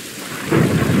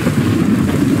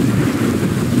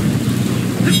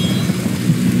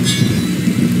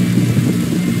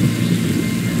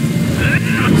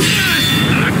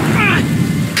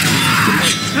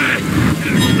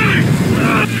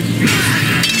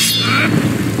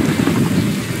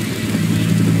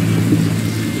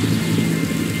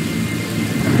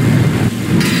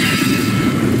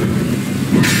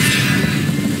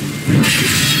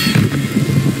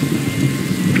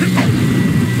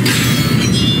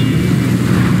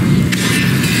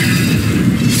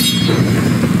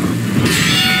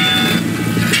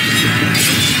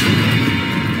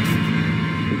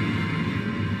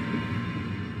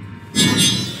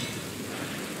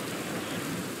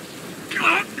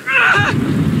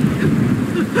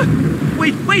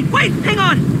 Wait, hang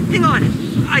on.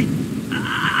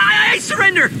 I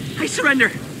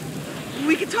surrender.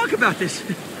 We can talk about this,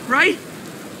 right?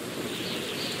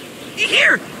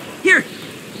 Here. You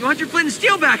want your flint and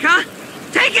steel back, huh?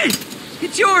 Take it.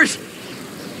 It's yours.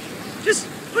 Just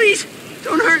please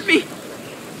don't hurt me.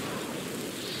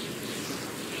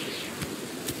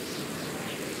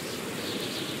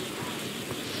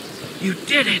 You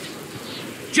did it.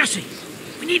 Jesse,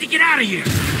 we need to get out of here.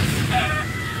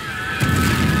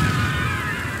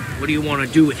 What do you want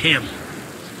to do with him?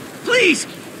 Please!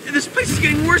 This place is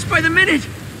getting worse by the minute.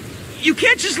 You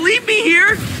can't just leave me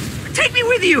here. Take me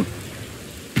with you.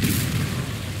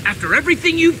 After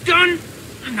everything you've done,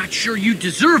 I'm not sure you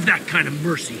deserve that kind of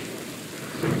mercy.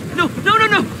 No.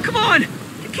 Come on.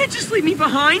 You can't just leave me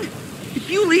behind. If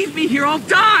you leave me here, I'll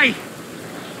die.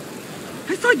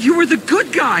 I thought you were the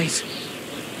good guys.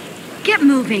 Get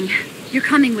moving. You're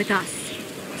coming with us.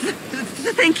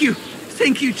 Thank you,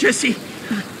 Jesse.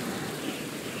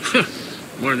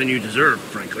 More than you deserve,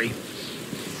 frankly.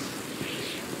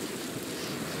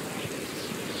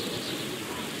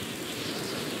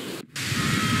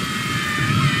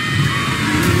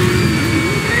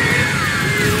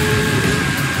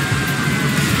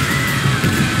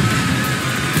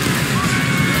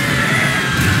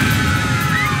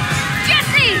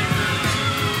 Jesse!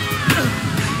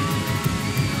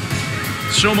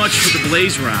 So much for the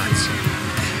blaze rods.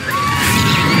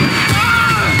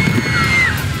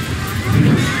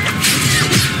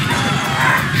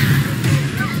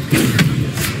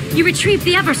 You retrieved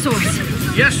the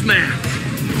Eversource. Yes, ma'am.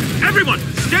 Everyone,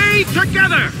 stay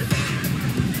together!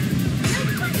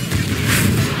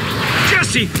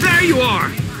 Jesse, there you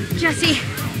are! Jesse,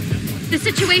 the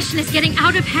situation is getting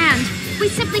out of hand. We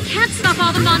simply can't stop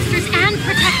all the monsters and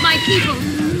protect my people.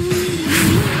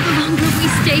 The longer we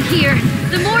stay here,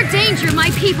 the more danger my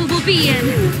people will be in.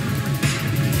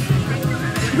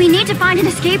 We need to find an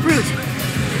escape route.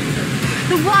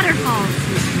 The waterfalls.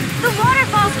 The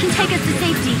waterfalls can take us to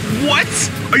safety. What?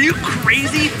 Are you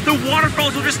crazy? The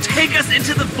waterfalls will just take us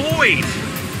into the void.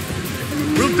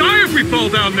 We'll die if we fall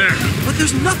down there! But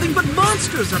there's nothing but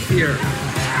monsters up here!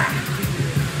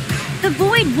 The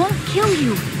void won't kill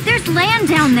you. There's land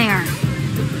down there.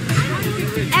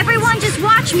 Everyone just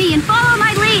watch me and follow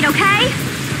my lead, okay?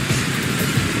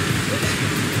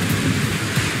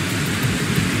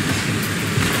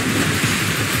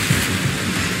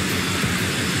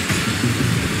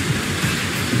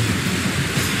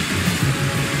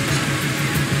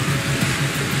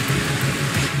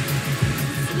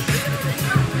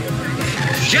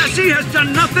 Jesse has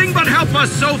done nothing but help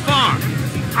us so far.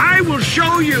 I will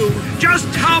show you just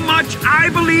how much I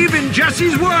believe in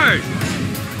Jesse's word.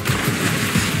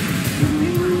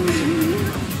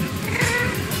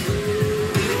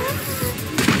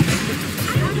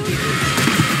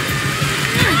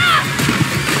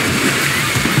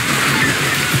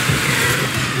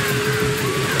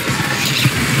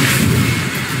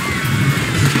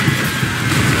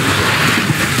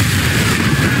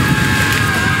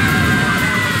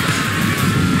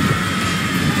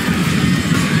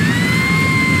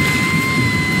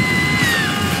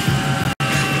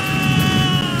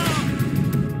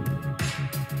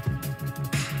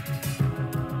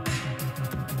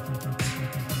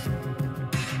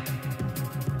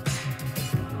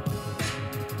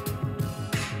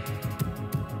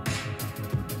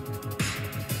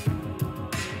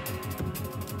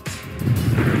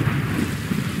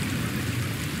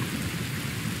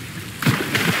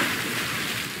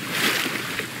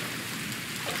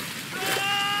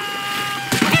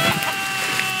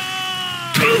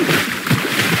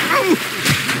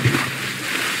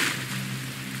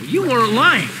 You weren't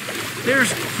lying.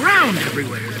 There's ground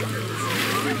everywhere.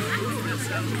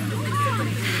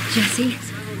 Jesse,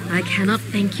 I cannot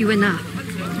thank you enough.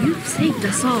 You've saved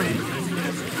us all.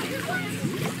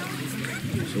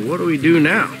 So what do we do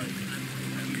now?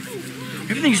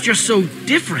 Everything's just so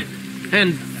different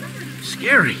and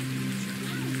scary.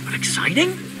 But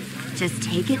exciting? Just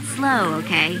take it slow,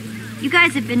 okay? You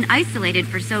guys have been isolated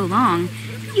for so long.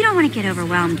 You don't want to get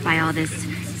overwhelmed by all this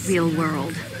real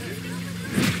world.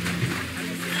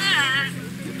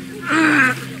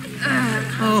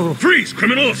 Oh. Freeze,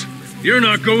 criminals! You're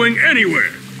not going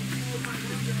anywhere!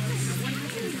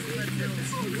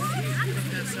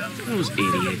 Those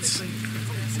idiots.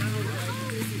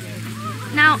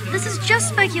 Now, this is just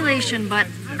speculation, but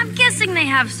I'm guessing they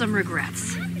have some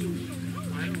regrets.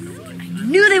 I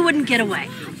knew they wouldn't get away.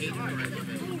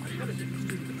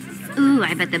 Ooh,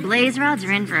 I bet the Blaze Rods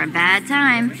are in for a bad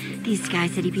time. These Sky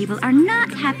City people are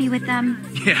not happy with them.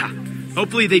 Yeah.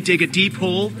 Hopefully they dig a deep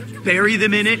hole, bury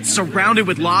them in it, surround it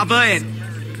with lava, and...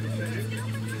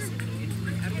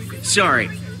 Sorry.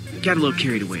 Got a little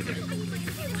carried away there.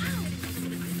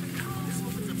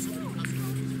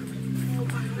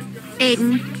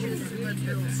 Aiden.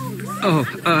 Oh,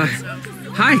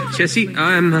 hi, Jesse.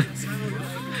 I'm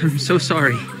so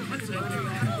sorry.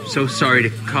 I'm so sorry to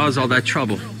cause all that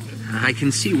trouble. I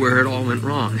can see where it all went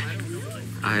wrong.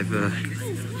 I've,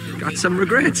 got some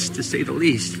regrets, to say the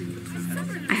least.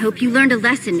 I hope you learned a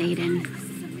lesson,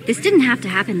 Aiden. This didn't have to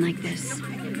happen like this.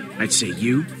 I'd say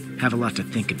you have a lot to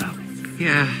think about.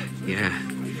 Yeah,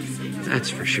 that's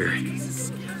for sure.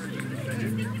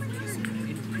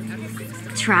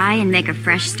 Try and make a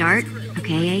fresh start,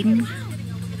 okay, Aiden?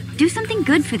 Do something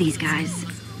good for these guys.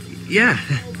 Yeah,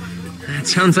 that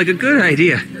sounds like a good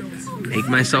idea. Make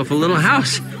myself a little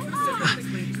house.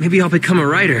 Maybe I'll become a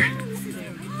writer.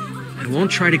 I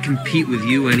won't try to compete with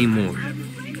you anymore.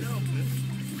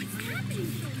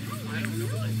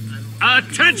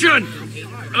 Attention!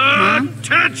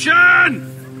 Attention!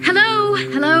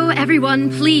 Hello, everyone,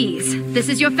 please. This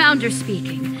is your founder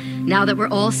speaking. Now that we're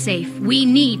all safe, we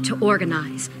need to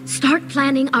organize. Start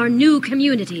planning our new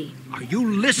community. Are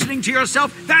you listening to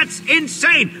yourself? That's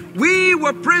insane! We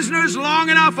were prisoners long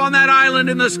enough on that island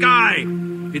in the sky.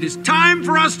 It is time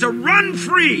for us to run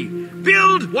free.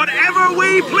 Build whatever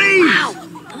we please. Wow,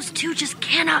 those two just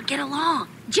cannot get along.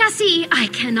 Jesse, I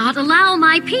cannot allow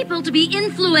my people to be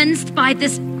influenced by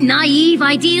this naive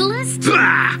idealist.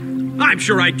 Bah! I'm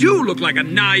sure I do look like a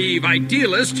naive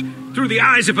idealist through the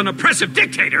eyes of an oppressive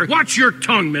dictator. Watch your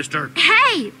tongue, mister.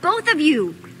 Hey, both of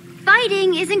you.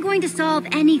 Fighting isn't going to solve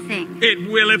anything. It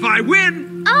will if I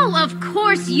win. Oh, of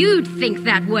course you'd think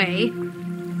that way.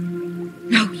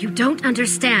 No, you don't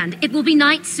understand. It will be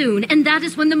night soon, and that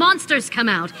is when the monsters come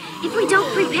out. If we don't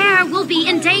prepare, we'll be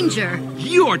in danger.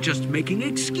 You're just making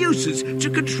excuses to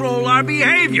control our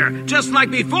behavior, just like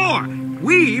before.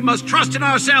 We must trust in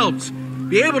ourselves,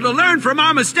 be able to learn from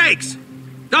our mistakes.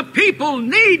 The people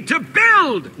need to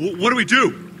build! What do we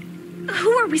do?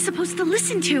 Who are we supposed to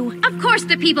listen to? Of course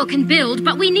the people can build,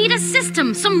 but we need a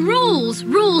system, some rules.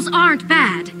 Rules aren't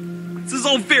bad. This is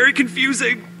all very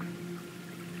confusing.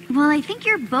 Well, I think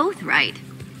you're both right.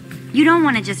 You don't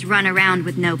want to just run around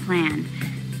with no plan.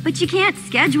 But you can't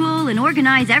schedule and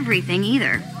organize everything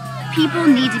either. People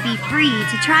need to be free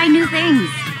to try new things.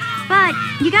 But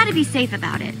you gotta be safe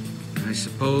about it. I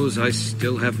suppose I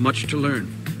still have much to learn.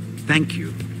 Thank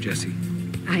you, Jesse.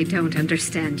 I don't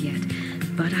understand yet,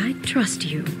 but I trust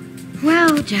you.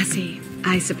 Well, Jesse,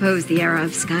 I suppose the era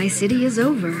of Sky City is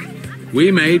over. We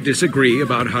may disagree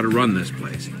about how to run this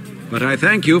place, but I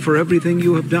thank you for everything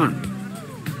you have done.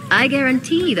 I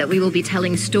guarantee that we will be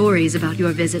telling stories about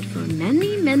your visit for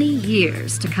many, many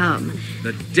years to come.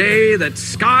 The day that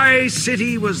Sky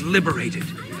City was liberated.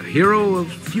 A hero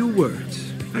of few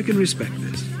words. I can respect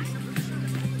this.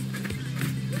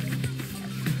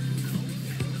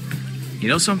 You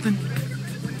know something?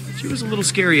 She was a little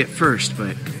scary at first,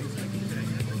 but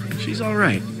she's all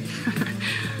right.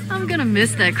 I'm gonna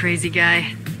miss that crazy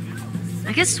guy.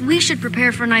 I guess we should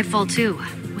prepare for nightfall too.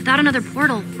 Without another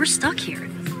portal, we're stuck here.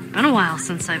 Been a while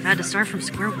since I've had to start from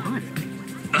square one.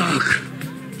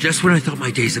 Ugh. Just when I thought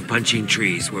my days of punching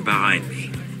trees were behind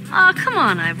me. Aw, come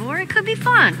on, Ivor. It could be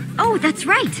fun. Oh, that's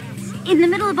right. In the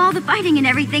middle of all the fighting and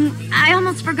everything, I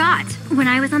almost forgot. When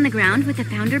I was on the ground with the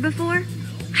Founder before,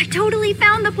 I totally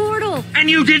found the portal. And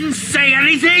you didn't say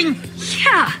anything?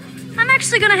 Yeah. I'm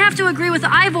actually gonna have to agree with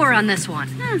Ivor on this one.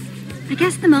 I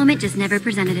guess the moment just never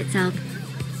presented itself.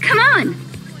 Come on!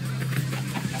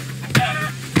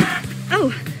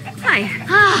 Oh, hi.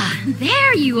 Ah,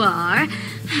 there you are.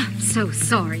 I'm so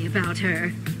sorry about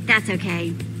her. That's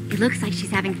okay. It looks like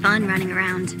she's having fun running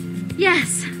around.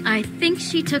 Yes, I think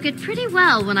she took it pretty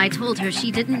well when I told her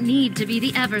she didn't need to be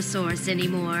the Eversource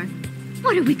anymore.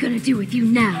 What are we gonna do with you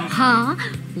now, huh?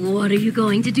 What are you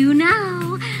going to do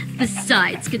now?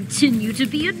 Besides, continue to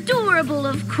be adorable,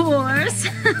 of course.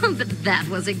 But that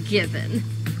was a given.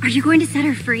 Are you going to set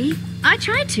her free? I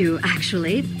tried to,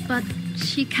 actually, but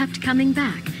she kept coming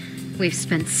back. We've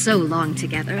spent so long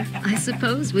together, I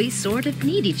suppose we sort of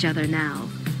need each other now.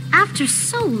 After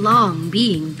so long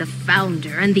being the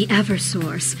Founder and the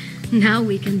Eversource, now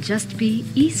we can just be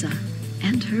Isa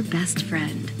and her best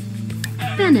friend,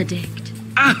 Benedict.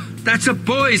 Ah, that's a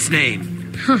boy's name.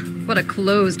 Huh, what a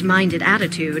closed-minded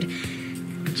attitude.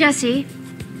 Jesse,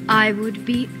 I would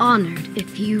be honored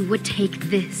if you would take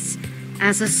this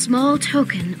as a small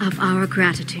token of our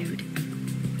gratitude.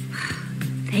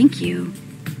 Thank you.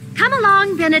 Come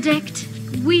along, Benedict.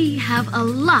 We have a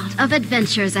lot of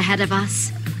adventures ahead of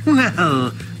us.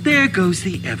 Well, there goes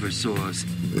the Eversource.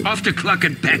 Off to cluck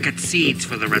and peck at seeds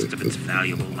for the rest of its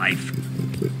valuable life.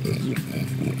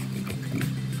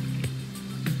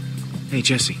 Hey,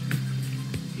 Jesse.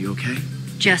 You okay?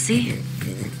 Jesse?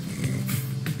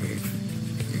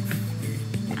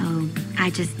 Oh, I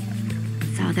just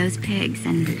saw those pigs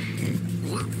and,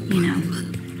 you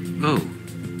know. Oh,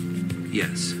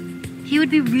 yes. He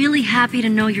would be really happy to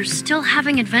know you're still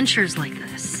having adventures like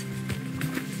this.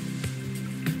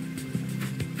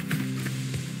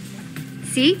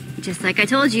 See? Just like I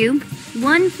told you.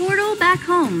 One portal back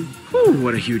home. Whew,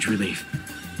 what a huge relief.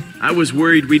 I was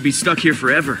worried we'd be stuck here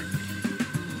forever.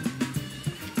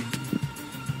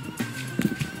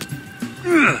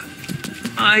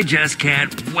 I just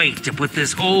can't wait to put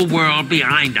this whole world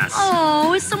behind us.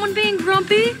 Oh, is someone being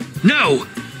grumpy? No!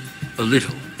 A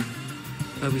little.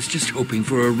 I was just hoping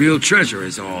for a real treasure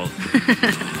is all.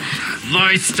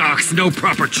 Livestock's no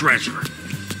proper treasure.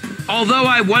 Although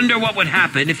I wonder what would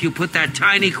happen if you put that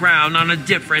tiny crown on a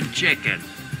different chicken.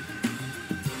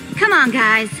 Come on,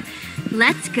 guys.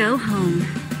 Let's go home.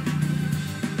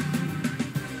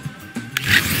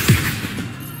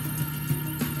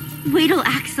 Wait till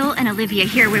Axel and Olivia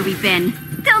hear where we've been.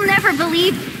 They'll never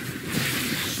believe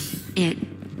it.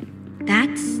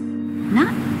 That's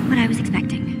not what I was expecting.